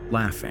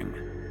 laughing,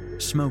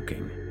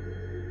 smoking,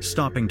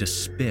 stopping to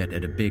spit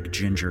at a big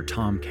ginger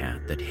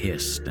tomcat that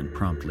hissed and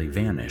promptly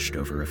vanished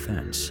over a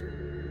fence.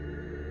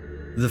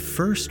 The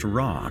first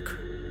rock,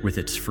 with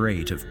its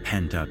freight of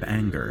pent-up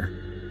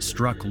anger,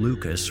 struck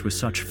Lucas with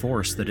such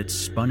force that it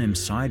spun him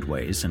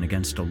sideways and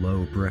against a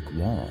low brick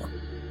wall.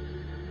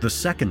 The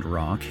second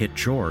rock hit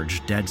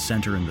George dead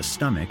center in the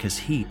stomach as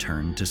he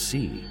turned to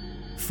see,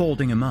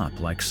 folding him up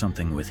like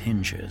something with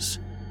hinges.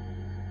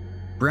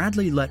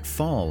 Bradley let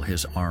fall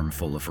his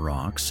armful of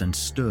rocks and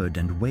stood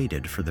and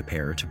waited for the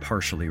pair to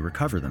partially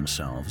recover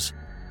themselves.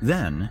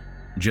 Then,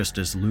 just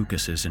as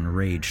Lucas's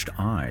enraged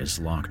eyes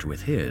locked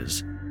with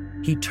his,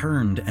 he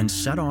turned and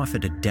set off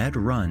at a dead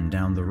run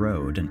down the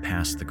road and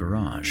past the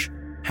garage,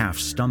 half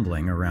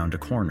stumbling around a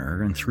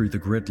corner and through the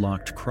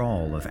gridlocked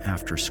crawl of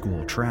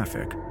after-school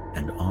traffic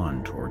and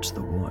on towards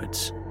the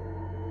woods.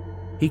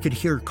 He could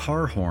hear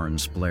car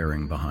horns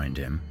blaring behind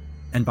him,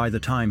 and by the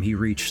time he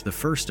reached the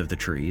first of the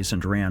trees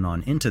and ran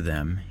on into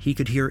them, he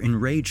could hear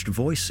enraged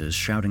voices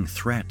shouting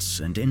threats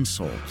and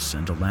insults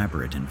and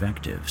elaborate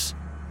invectives.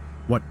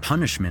 What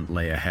punishment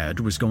lay ahead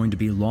was going to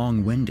be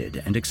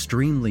long-winded and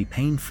extremely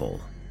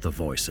painful, the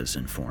voices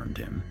informed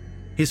him.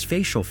 His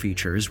facial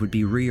features would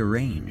be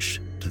rearranged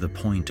to the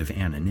point of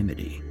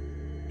anonymity,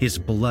 his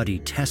bloody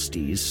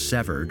testes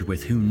severed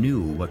with who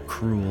knew what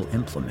cruel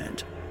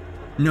implement.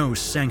 No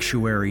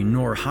sanctuary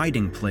nor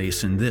hiding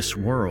place in this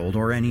world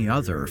or any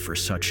other for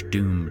such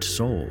doomed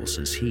souls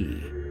as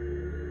he.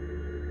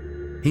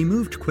 He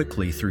moved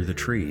quickly through the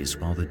trees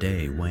while the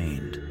day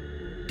waned,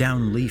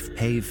 down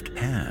leaf-paved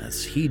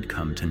paths he'd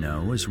come to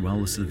know as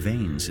well as the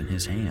veins in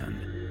his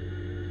hand.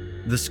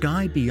 The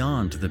sky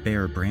beyond the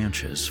bare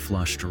branches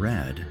flushed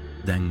red,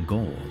 then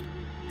gold,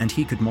 and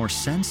he could more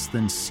sense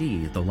than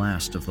see the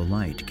last of the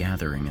light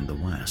gathering in the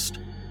west.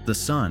 The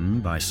sun,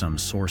 by some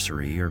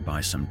sorcery or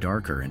by some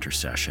darker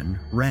intercession,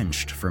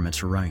 wrenched from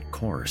its right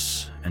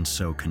course, and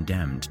so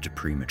condemned to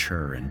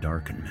premature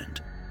endarkenment.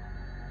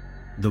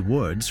 The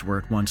woods were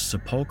at once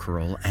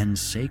sepulchral and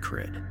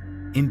sacred,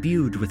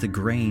 imbued with a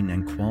grain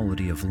and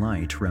quality of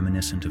light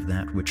reminiscent of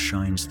that which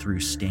shines through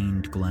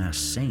stained glass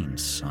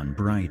saints on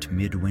bright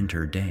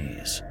midwinter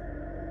days.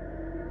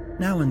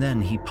 Now and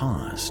then he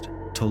paused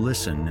to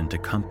listen and to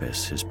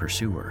compass his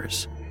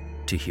pursuers,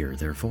 to hear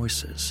their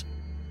voices,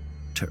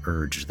 to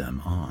urge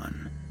them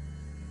on.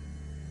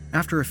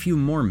 After a few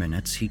more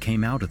minutes, he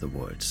came out of the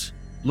woods,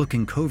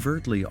 looking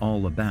covertly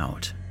all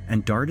about,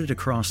 and darted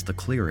across the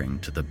clearing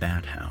to the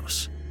bat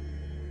house.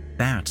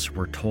 Bats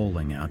were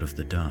tolling out of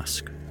the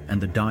dusk, and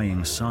the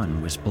dying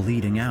sun was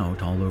bleeding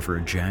out all over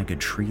a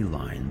jagged tree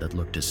line that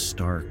looked as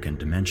stark and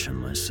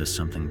dimensionless as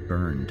something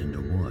burned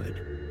into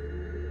wood.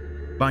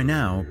 By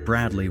now,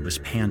 Bradley was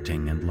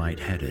panting and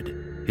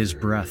lightheaded, his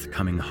breath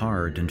coming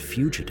hard and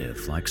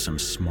fugitive like some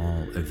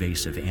small,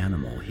 evasive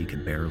animal he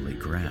could barely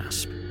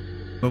grasp.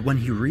 But when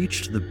he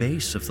reached the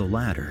base of the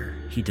ladder,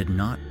 he did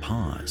not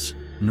pause,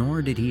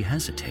 nor did he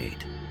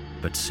hesitate,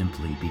 but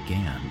simply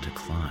began to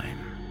climb.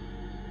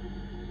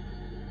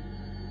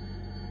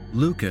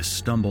 Lucas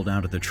stumbled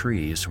out of the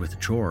trees with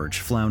George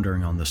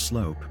floundering on the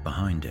slope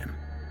behind him.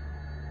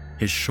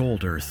 His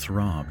shoulder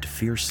throbbed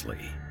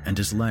fiercely, and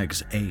his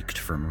legs ached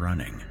from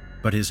running,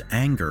 but his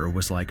anger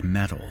was like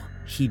metal,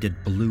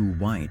 heated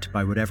blue-white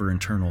by whatever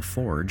internal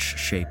forge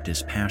shaped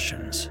his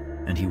passions,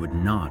 and he would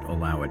not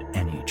allow it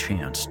any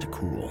chance to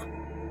cool.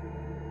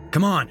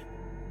 "Come on,"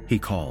 he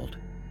called,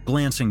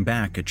 glancing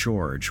back at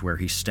George where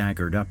he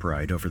staggered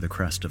upright over the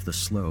crest of the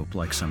slope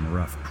like some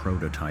rough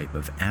prototype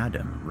of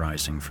Adam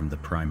rising from the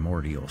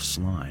primordial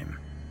slime.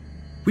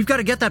 "We've got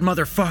to get that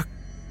motherfuck!"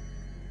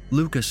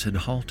 Lucas had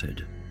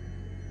halted.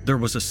 There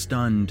was a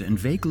stunned and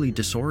vaguely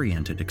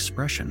disoriented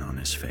expression on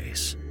his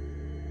face.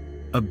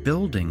 A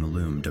building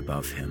loomed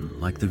above him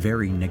like the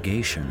very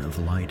negation of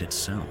light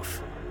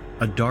itself,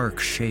 a dark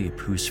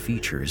shape whose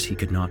features he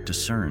could not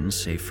discern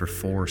save for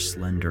 4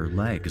 slender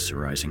legs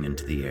rising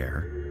into the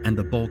air, and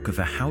the bulk of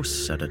a house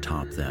set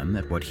atop them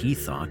at what he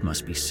thought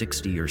must be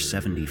 60 or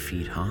 70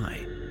 feet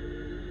high.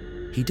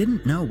 He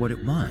didn't know what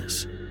it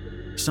was.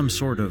 Some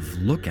sort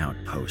of lookout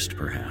post,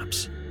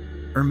 perhaps.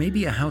 Or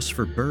maybe a house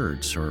for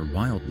birds or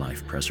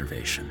wildlife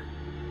preservation.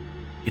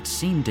 It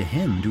seemed to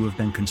him to have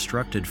been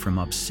constructed from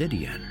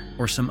obsidian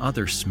or some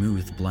other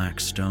smooth black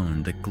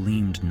stone that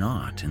gleamed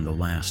not in the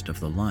last of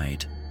the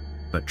light,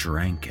 but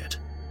drank it.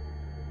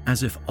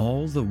 As if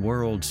all the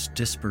world's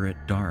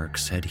disparate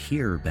darks had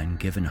here been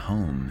given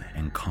home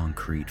and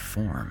concrete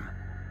form.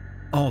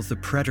 All the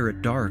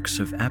preterite darks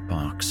of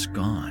epochs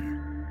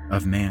gone,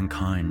 of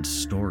mankind's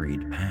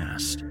storied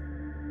past.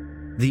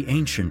 The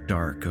ancient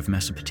dark of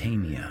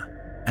Mesopotamia,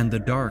 and the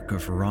dark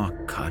of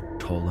rock-cut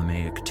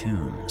Ptolemaic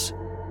tombs.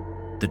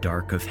 The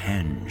dark of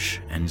Henge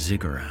and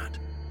Ziggurat,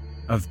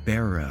 of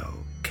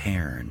Barrow,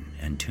 cairn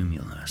and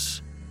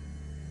tumulus.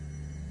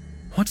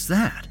 "What's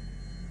that?"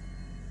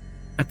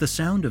 At the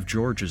sound of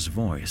George's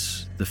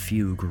voice, the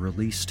fugue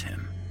released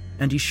him,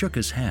 and he shook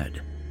his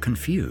head,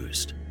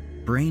 confused,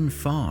 brain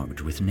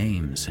fogged with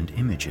names and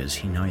images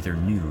he neither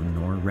knew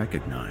nor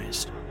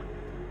recognized.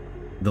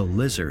 The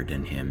lizard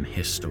in him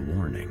hissed a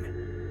warning.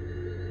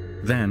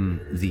 Then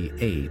the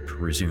ape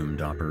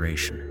resumed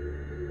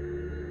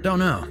operation. "Don't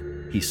know,"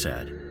 he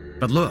said,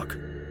 "but look."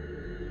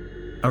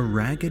 A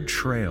ragged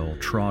trail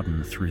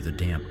trodden through the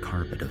damp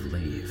carpet of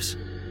leaves.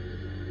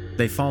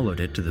 They followed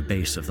it to the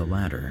base of the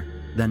ladder,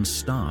 then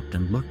stopped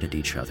and looked at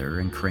each other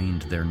and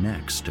craned their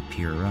necks to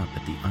peer up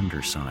at the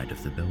underside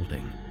of the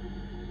building.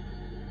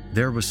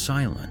 There was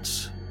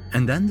silence,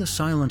 and then the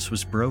silence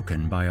was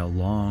broken by a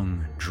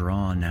long,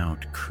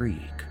 drawn-out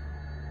creak.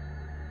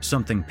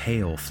 Something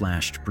pale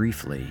flashed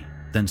briefly,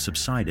 then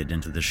subsided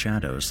into the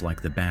shadows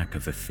like the back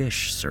of a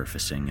fish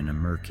surfacing in a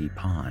murky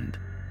pond,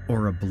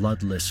 or a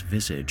bloodless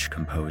visage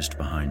composed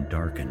behind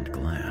darkened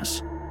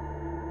glass.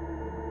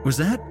 "Was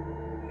that?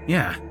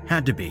 Yeah,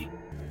 had to be.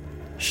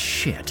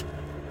 Shit.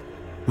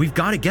 We've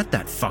got to get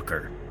that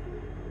fucker."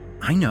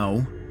 "I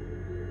know."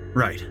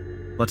 "Right,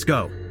 let's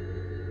go."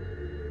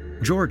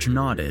 George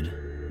nodded,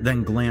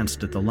 then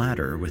glanced at the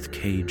ladder with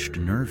caged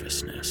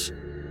nervousness.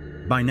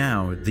 By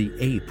now, the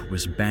ape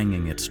was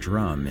banging its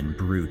drum in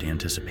brute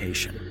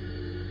anticipation.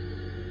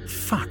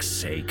 "Fuck's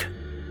sake,"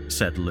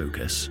 said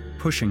Lucas,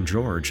 pushing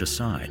George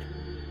aside.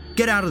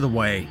 "Get out of the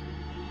way."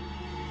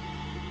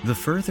 The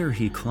further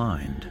he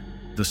climbed,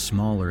 the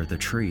smaller the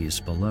trees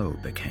below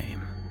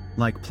became,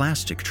 like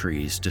plastic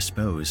trees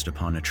disposed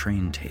upon a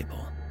train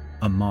table,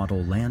 a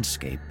model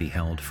landscape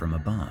beheld from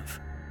above.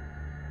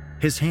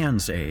 His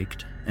hands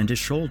ached, and his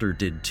shoulder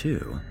did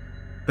too,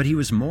 but he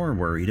was more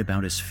worried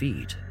about his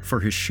feet,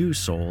 for his shoe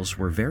soles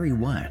were very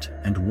wet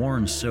and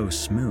worn so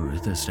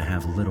smooth as to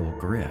have little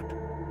grip.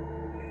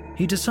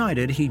 He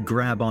decided he'd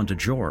grab onto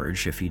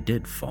George if he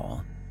did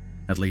fall.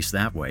 At least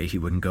that way he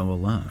wouldn't go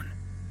alone.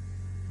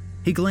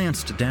 He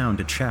glanced down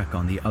to check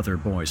on the other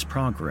boy's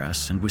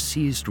progress and was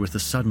seized with a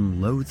sudden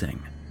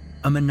loathing,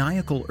 a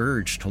maniacal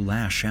urge to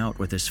lash out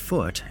with his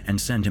foot and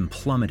send him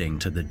plummeting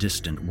to the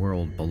distant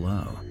world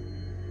below.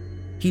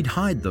 He'd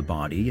hide the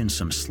body in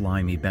some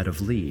slimy bed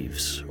of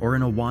leaves or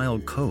in a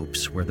wild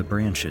copse where the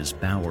branches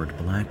bowered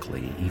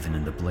blackly even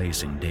in the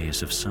blazing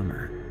days of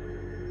summer.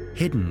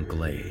 Hidden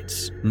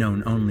glades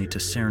known only to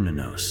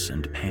Cernunnos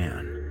and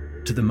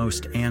Pan, to the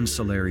most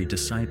ancillary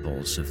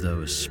disciples of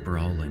those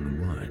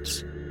sprawling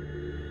woods.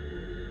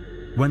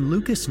 When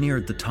Lucas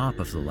neared the top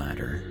of the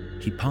ladder,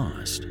 he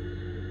paused.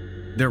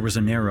 There was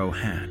a narrow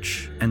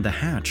hatch, and the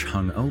hatch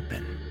hung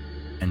open,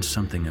 and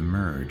something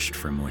emerged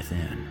from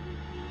within.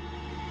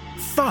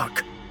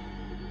 "Fuck!"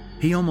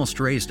 He almost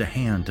raised a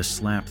hand to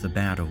slap the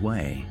bat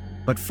away,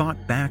 but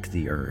fought back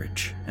the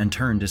urge and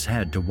turned his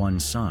head to one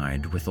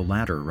side with the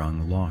ladder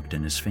rung locked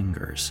in his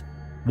fingers,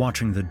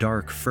 watching the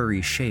dark,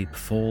 furry shape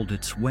fold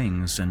its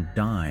wings and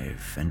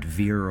dive and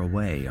veer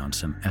away on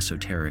some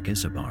esoteric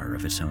isobar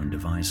of its own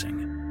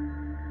devising.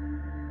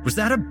 "Was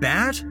that a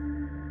bat?"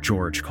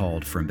 George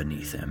called from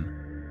beneath him,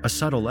 a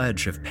subtle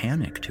edge of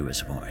panic to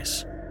his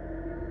voice.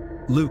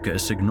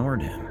 Lucas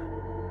ignored him.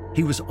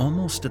 He was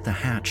almost at the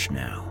hatch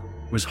now,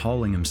 was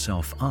hauling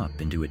himself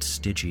up into its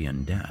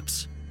Stygian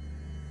depths.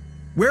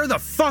 "Where the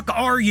fuck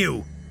are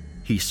you?"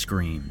 he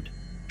screamed,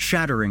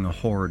 shattering a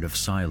horde of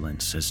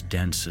silence as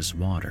dense as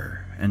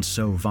water, and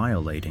so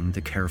violating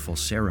the careful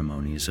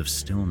ceremonies of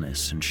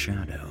stillness and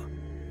shadow,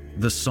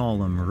 the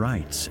solemn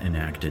rites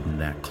enacted in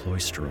that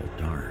cloistral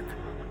dark.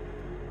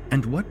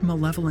 And what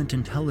malevolent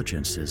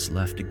intelligences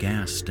left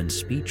aghast and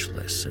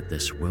speechless at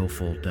this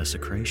willful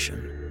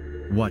desecration?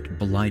 What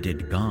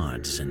blighted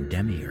gods and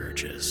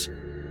demiurges?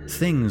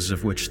 Things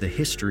of which the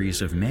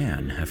histories of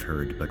man have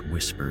heard but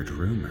whispered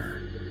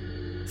rumor.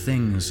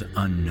 Things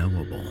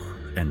unknowable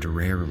and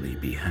rarely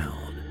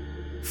beheld.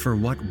 For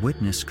what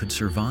witness could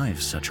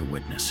survive such a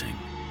witnessing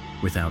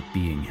without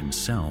being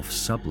himself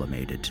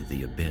sublimated to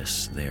the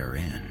abyss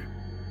therein?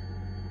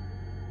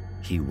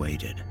 He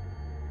waited.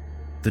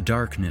 The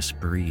darkness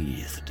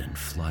breathed and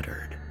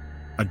fluttered,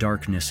 a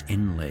darkness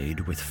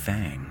inlaid with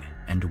fang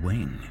and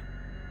wing.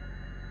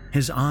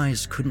 His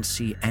eyes couldn't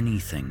see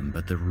anything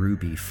but the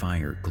ruby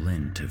fire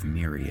glint of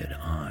myriad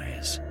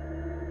eyes.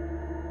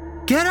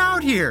 "Get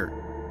out here!"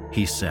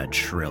 he said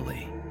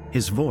shrilly,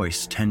 his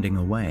voice tending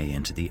away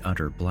into the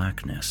utter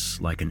blackness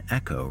like an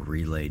echo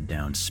relayed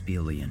down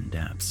Spelian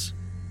depths.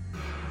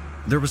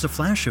 There was a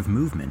flash of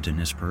movement in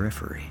his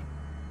periphery.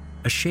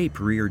 A shape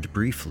reared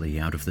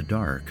briefly out of the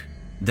dark,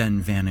 then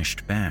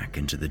vanished back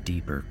into the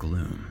deeper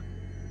gloom.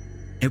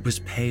 It was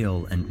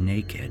pale and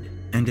naked,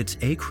 and its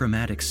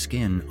achromatic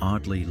skin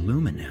oddly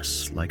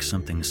luminous like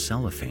something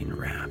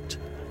cellophane-wrapped,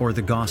 or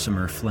the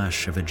gossamer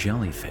flesh of a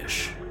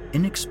jellyfish,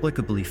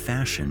 inexplicably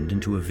fashioned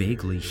into a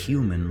vaguely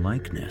human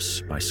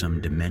likeness by some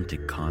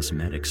demented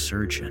cosmetic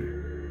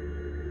surgeon.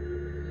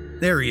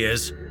 "There he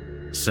is,"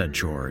 said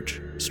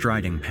George,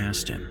 striding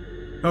past him.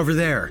 "Over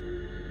there."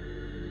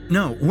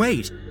 "No,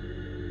 wait!"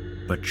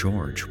 But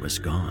George was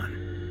gone.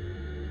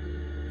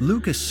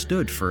 Lucas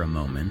stood for a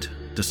moment,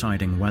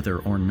 deciding whether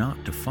or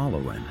not to follow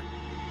him,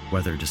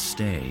 whether to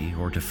stay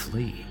or to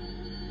flee.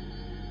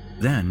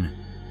 Then,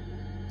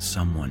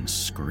 someone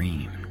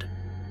screamed.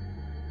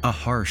 A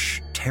harsh,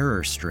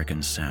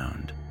 terror-stricken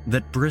sound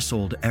that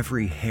bristled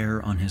every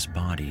hair on his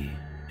body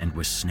and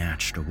was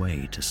snatched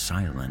away to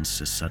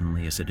silence as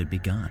suddenly as it had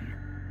begun.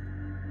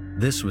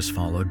 This was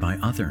followed by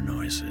other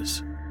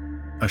noises,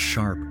 a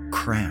sharp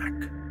crack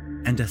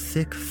and a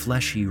thick,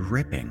 fleshy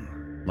ripping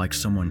like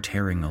someone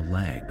tearing a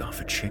leg off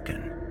a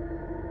chicken.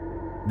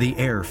 The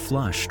air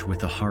flushed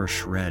with a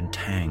harsh red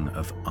tang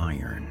of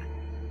iron.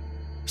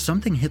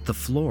 Something hit the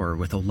floor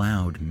with a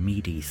loud,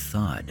 meaty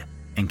thud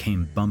and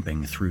came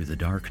bumping through the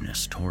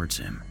darkness towards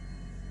him.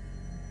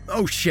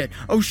 "Oh shit!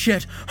 Oh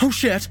shit! Oh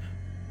shit!"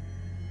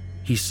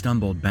 He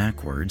stumbled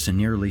backwards and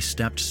nearly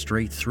stepped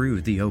straight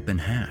through the open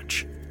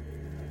hatch.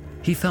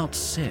 He felt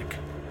sick.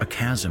 A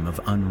chasm of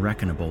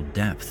unreckonable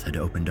depth had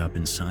opened up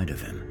inside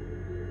of him.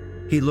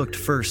 He looked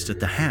first at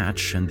the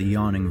hatch and the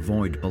yawning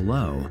void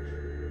below,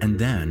 and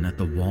then at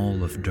the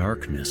wall of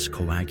darkness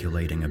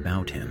coagulating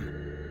about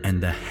him,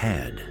 and the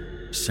head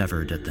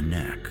severed at the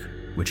neck,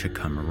 which had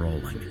come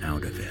rolling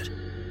out of it.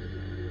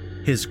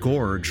 His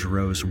gorge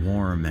rose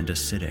warm and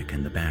acidic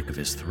in the back of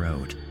his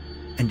throat,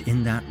 and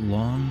in that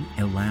long,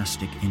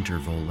 elastic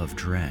interval of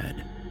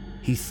dread,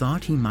 he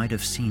thought he might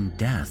have seen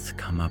death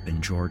come up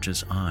in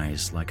George's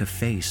eyes like a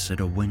face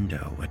at a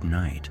window at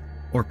night,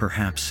 or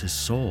perhaps his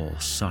soul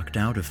sucked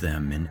out of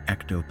them in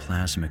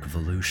ectoplasmic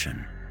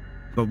volution.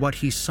 But what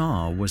he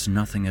saw was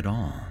nothing at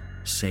all,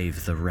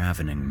 save the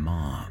ravening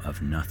maw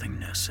of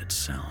nothingness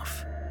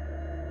itself.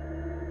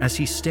 As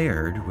he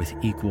stared with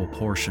equal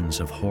portions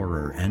of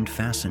horror and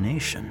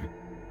fascination,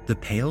 the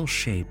pale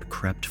shape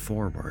crept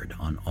forward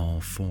on all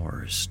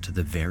fours to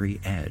the very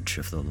edge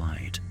of the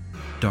light,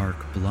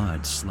 dark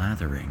blood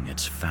slathering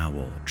its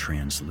foul,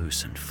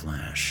 translucent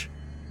flesh.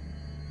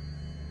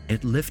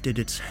 It lifted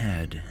its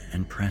head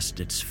and pressed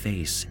its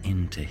face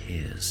into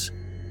his,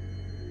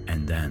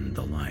 and then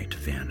the light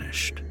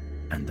vanished,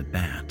 and the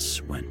bats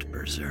went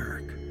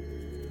berserk.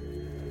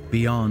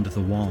 Beyond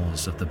the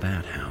walls of the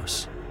bat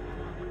house,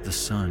 the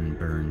sun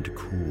burned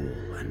cool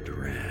and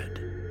red.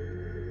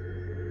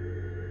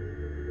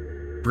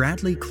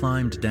 Bradley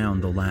climbed down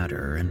the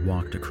ladder and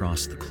walked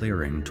across the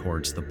clearing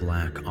towards the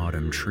black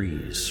autumn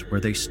trees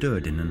where they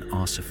stood in an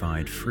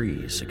ossified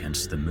frieze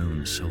against the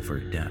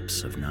moon-silvered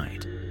depths of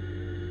night.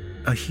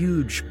 A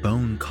huge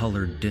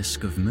bone-colored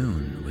disk of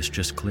moon was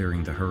just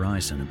clearing the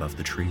horizon above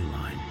the tree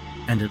line,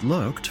 and it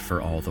looked,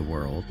 for all the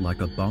world,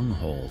 like a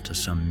bunghole to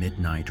some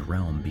midnight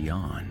realm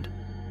beyond.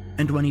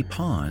 And when he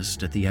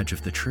paused at the edge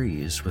of the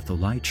trees with the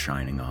light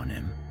shining on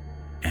him,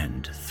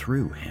 and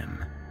through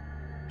him,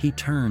 he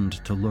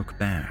turned to look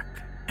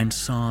back and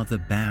saw the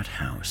bat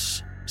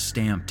house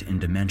stamped in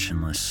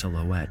dimensionless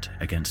silhouette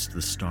against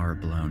the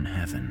star-blown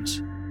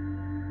heavens.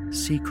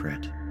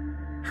 Secret,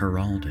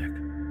 heraldic,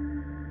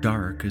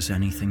 dark as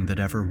anything that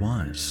ever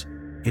was,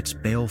 its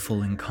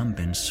baleful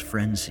incumbents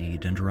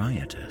frenzied and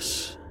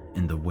riotous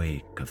in the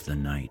wake of the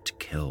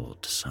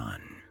night-killed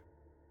sun.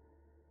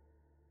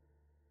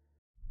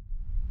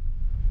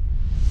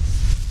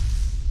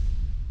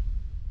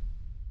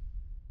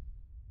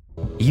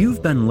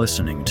 You've been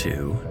listening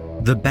to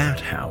The Bat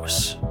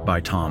House by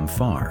Tom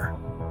Farr.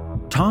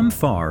 Tom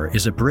Farr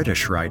is a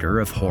British writer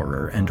of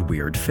horror and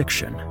weird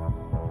fiction.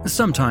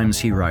 Sometimes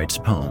he writes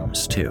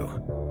poems, too.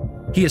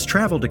 He has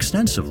traveled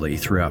extensively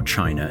throughout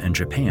China and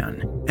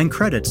Japan, and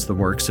credits the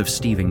works of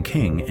Stephen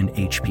King and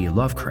H.P.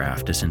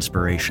 Lovecraft as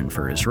inspiration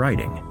for his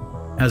writing,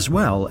 as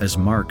well as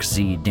Mark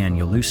Z.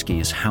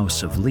 Danielewski's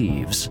House of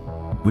Leaves,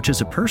 which is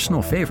a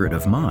personal favorite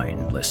of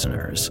mine,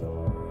 listeners,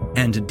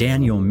 and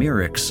Daniel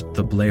Myrick's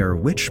The Blair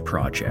Witch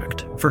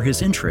Project for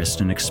his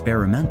interest in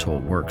experimental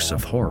works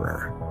of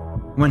horror.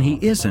 When he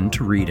isn't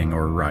reading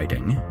or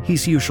writing,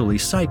 he's usually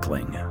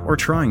cycling or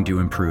trying to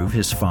improve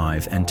his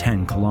 5 and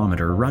 10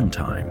 kilometer run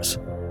times.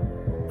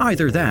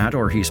 Either that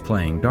or he's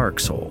playing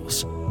Dark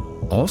Souls,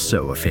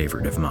 also a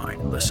favorite of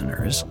mine,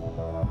 listeners.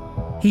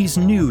 He's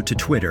new to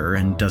Twitter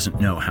and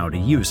doesn't know how to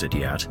use it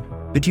yet,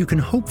 but you can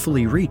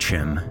hopefully reach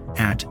him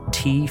at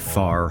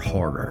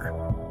tfarrhorror.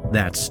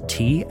 That's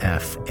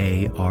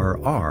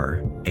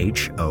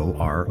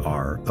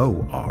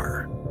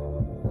TFARRHORROR.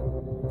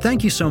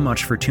 Thank you so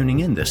much for tuning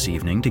in this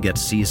evening to get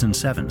Season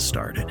 7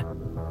 started.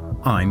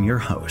 I'm your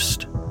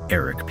host,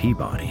 Eric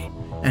Peabody,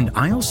 and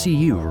I'll see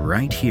you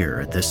right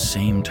here at this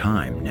same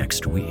time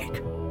next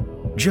week.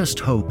 Just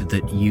hope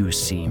that you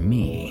see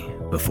me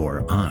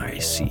before I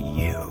see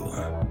you.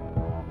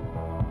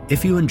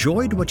 If you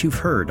enjoyed what you've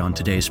heard on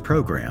today's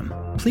program,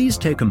 please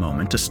take a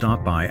moment to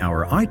stop by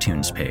our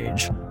iTunes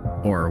page,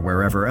 or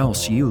wherever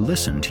else you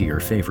listen to your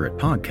favorite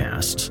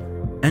podcasts,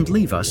 and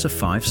leave us a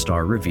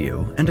 5-star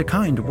review and a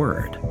kind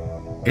word.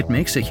 It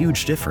makes a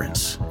huge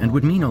difference and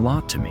would mean a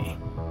lot to me.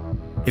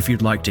 If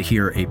you'd like to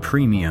hear a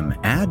premium,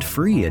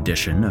 ad-free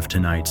edition of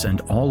tonight's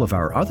and all of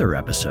our other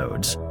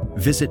episodes,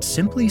 visit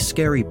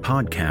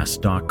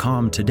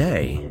simplyscarypodcast.com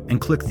today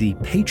and click the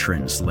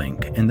Patrons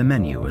link in the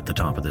menu at the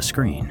top of the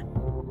screen.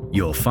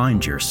 You'll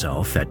find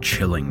yourself at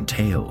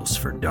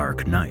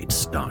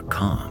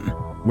chillingtalesfordarknights.com,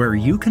 where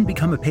you can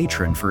become a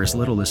patron for as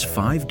little as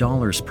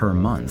 $5 per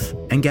month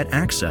and get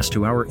access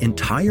to our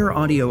entire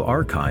audio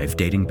archive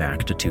dating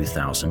back to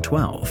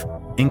 2012,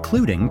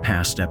 including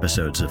past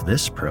episodes of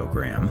this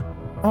program,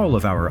 all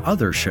of our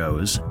other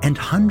shows, and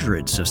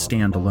hundreds of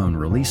standalone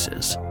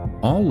releases,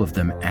 all of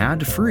them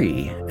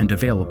ad-free and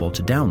available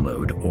to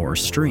download or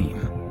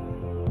stream.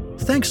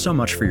 Thanks so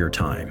much for your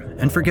time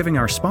and for giving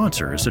our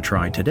sponsors a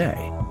try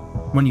today.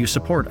 When you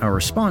support our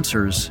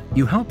sponsors,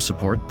 you help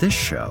support this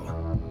show,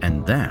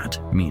 and that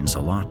means a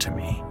lot to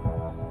me.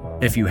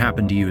 If you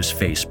happen to use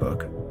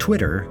Facebook,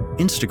 Twitter,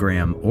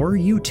 Instagram, or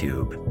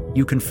YouTube,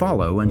 you can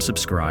follow and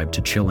subscribe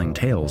to Chilling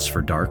Tales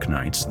for Dark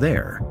Nights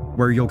there,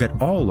 where you'll get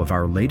all of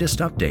our latest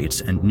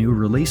updates and new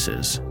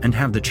releases and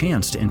have the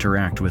chance to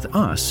interact with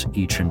us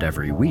each and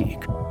every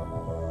week.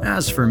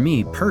 As for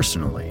me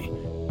personally,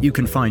 you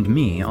can find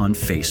me on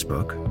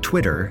Facebook,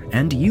 Twitter,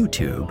 and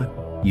YouTube,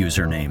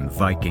 username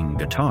Viking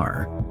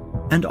Guitar,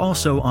 and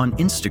also on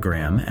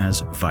Instagram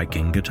as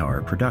Viking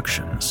Guitar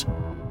Productions.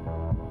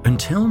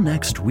 Until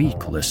next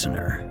week,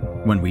 listener,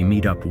 when we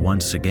meet up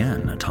once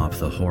again atop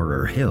the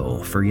Horror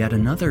Hill for yet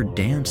another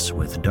dance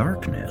with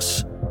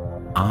darkness,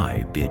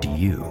 I bid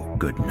you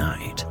good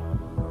night.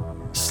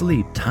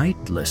 Sleep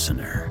tight,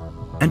 listener,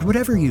 and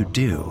whatever you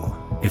do,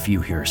 if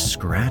you hear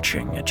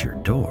scratching at your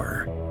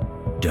door,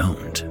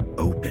 don't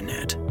open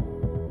it.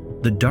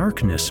 The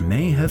darkness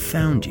may have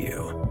found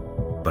you,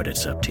 but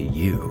it's up to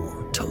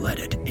you to let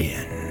it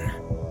in.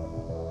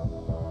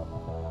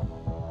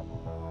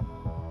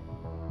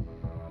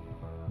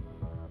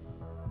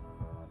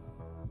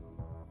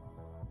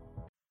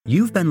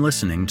 You've been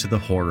listening to the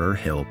Horror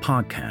Hill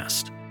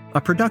Podcast,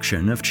 a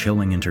production of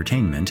Chilling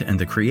Entertainment and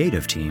the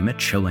creative team at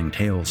Chilling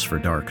Tales for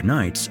Dark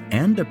Nights,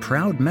 and a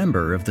proud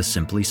member of the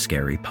Simply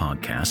Scary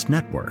Podcast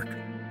Network.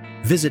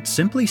 Visit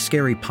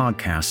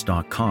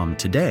simplyscarypodcast.com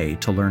today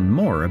to learn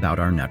more about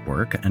our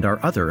network and our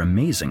other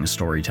amazing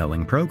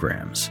storytelling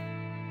programs.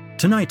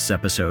 Tonight's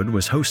episode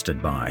was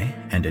hosted by,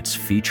 and its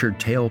featured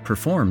tale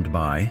performed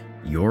by,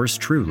 yours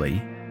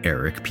truly,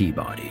 Eric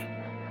Peabody.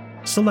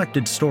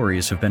 Selected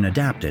stories have been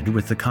adapted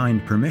with the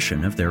kind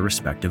permission of their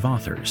respective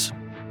authors.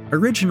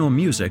 Original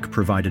music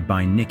provided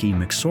by Nikki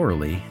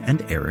McSorley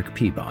and Eric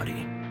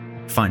Peabody.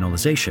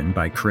 Finalization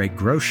by Craig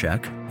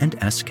Groshek and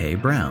S.K.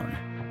 Brown.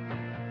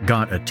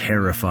 Got a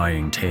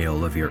terrifying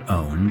tale of your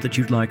own that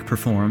you'd like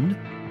performed?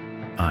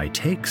 I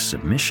take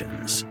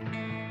submissions.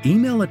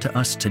 Email it to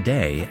us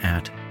today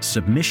at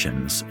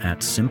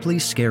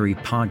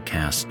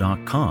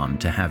submissions@simplyscarypodcast.com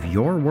to have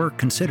your work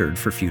considered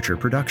for future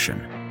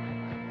production.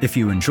 If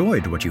you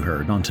enjoyed what you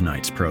heard on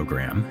tonight's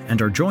program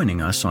and are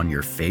joining us on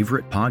your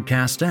favorite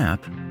podcast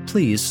app,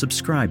 please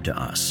subscribe to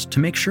us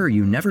to make sure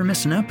you never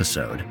miss an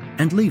episode,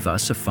 and leave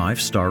us a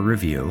 5-star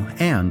review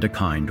and a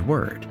kind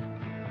word.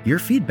 Your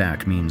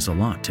feedback means a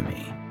lot to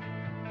me.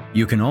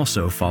 You can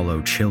also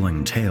follow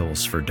Chilling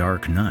Tales for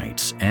Dark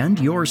Nights and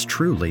yours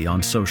truly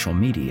on social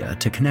media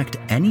to connect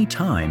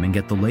anytime and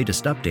get the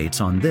latest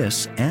updates on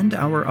this and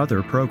our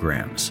other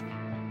programs.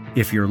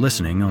 If you're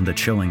listening on the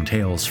Chilling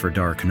Tales for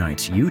Dark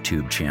Nights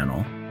YouTube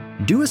channel,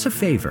 do us a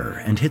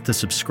favor and hit the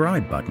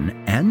subscribe button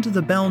and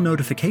the bell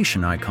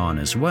notification icon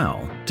as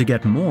well to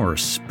get more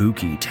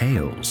spooky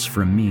tales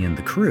from me and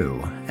the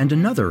crew and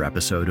another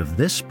episode of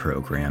this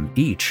program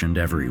each and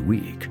every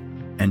week.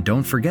 And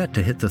don't forget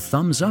to hit the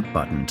thumbs up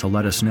button to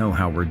let us know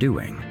how we're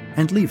doing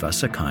and leave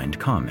us a kind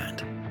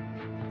comment.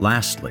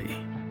 Lastly,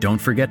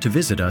 don't forget to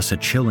visit us at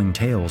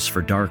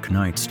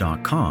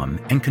chillingtalesfordarknights.com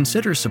and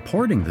consider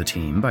supporting the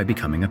team by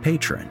becoming a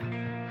patron.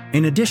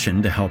 In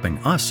addition to helping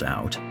us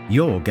out,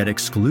 you'll get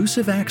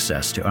exclusive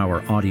access to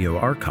our audio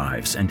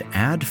archives and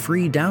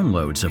ad-free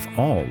downloads of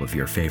all of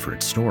your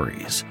favorite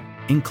stories,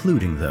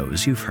 including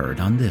those you've heard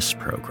on this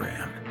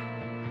program.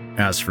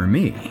 As for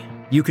me,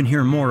 you can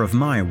hear more of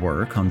my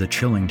work on the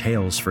Chilling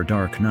Tales for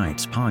Dark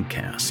Nights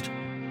podcast.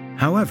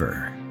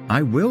 However,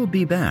 I will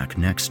be back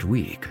next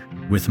week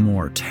with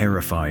more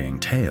terrifying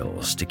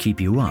tales to keep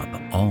you up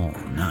all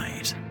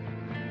night.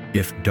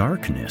 If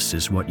darkness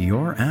is what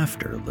you're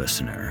after,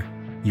 listener,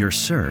 your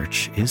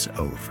search is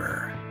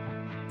over.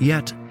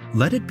 Yet,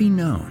 let it be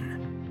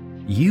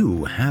known,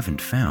 you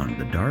haven't found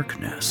the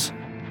darkness.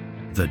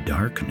 The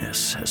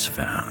darkness has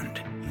found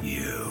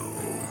you.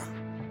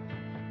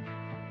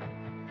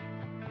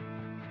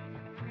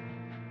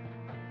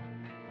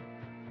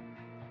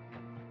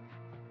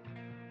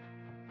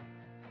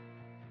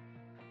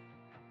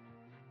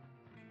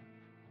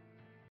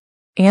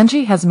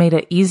 Angie has made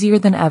it easier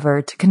than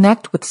ever to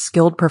connect with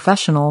skilled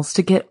professionals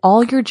to get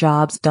all your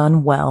jobs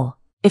done well.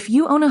 If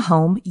you own a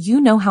home, you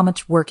know how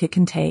much work it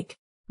can take,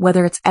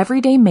 whether it's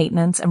everyday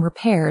maintenance and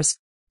repairs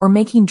or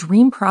making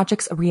dream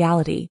projects a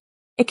reality.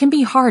 It can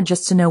be hard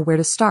just to know where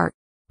to start,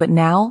 but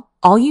now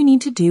all you need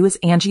to do is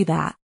Angie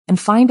that and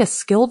find a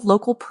skilled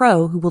local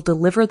pro who will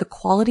deliver the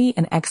quality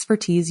and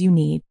expertise you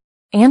need.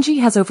 Angie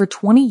has over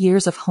 20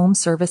 years of home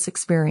service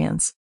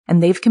experience,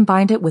 and they've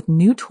combined it with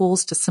new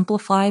tools to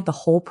simplify the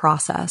whole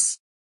process.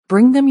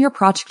 Bring them your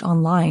project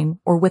online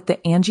or with the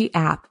Angie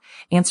app,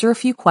 answer a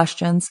few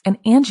questions, and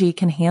Angie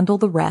can handle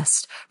the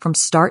rest from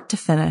start to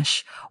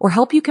finish, or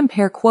help you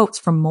compare quotes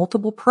from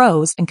multiple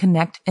pros and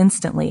connect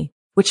instantly,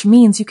 which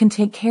means you can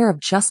take care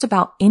of just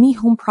about any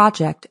home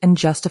project in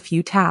just a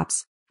few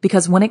taps.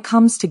 Because when it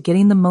comes to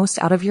getting the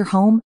most out of your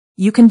home,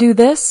 you can do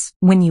this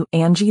when you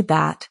Angie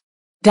that.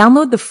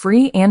 Download the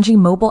free Angie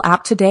mobile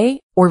app today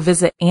or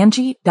visit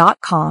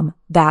Angie.com.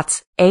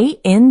 That's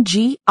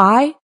ANGI.com.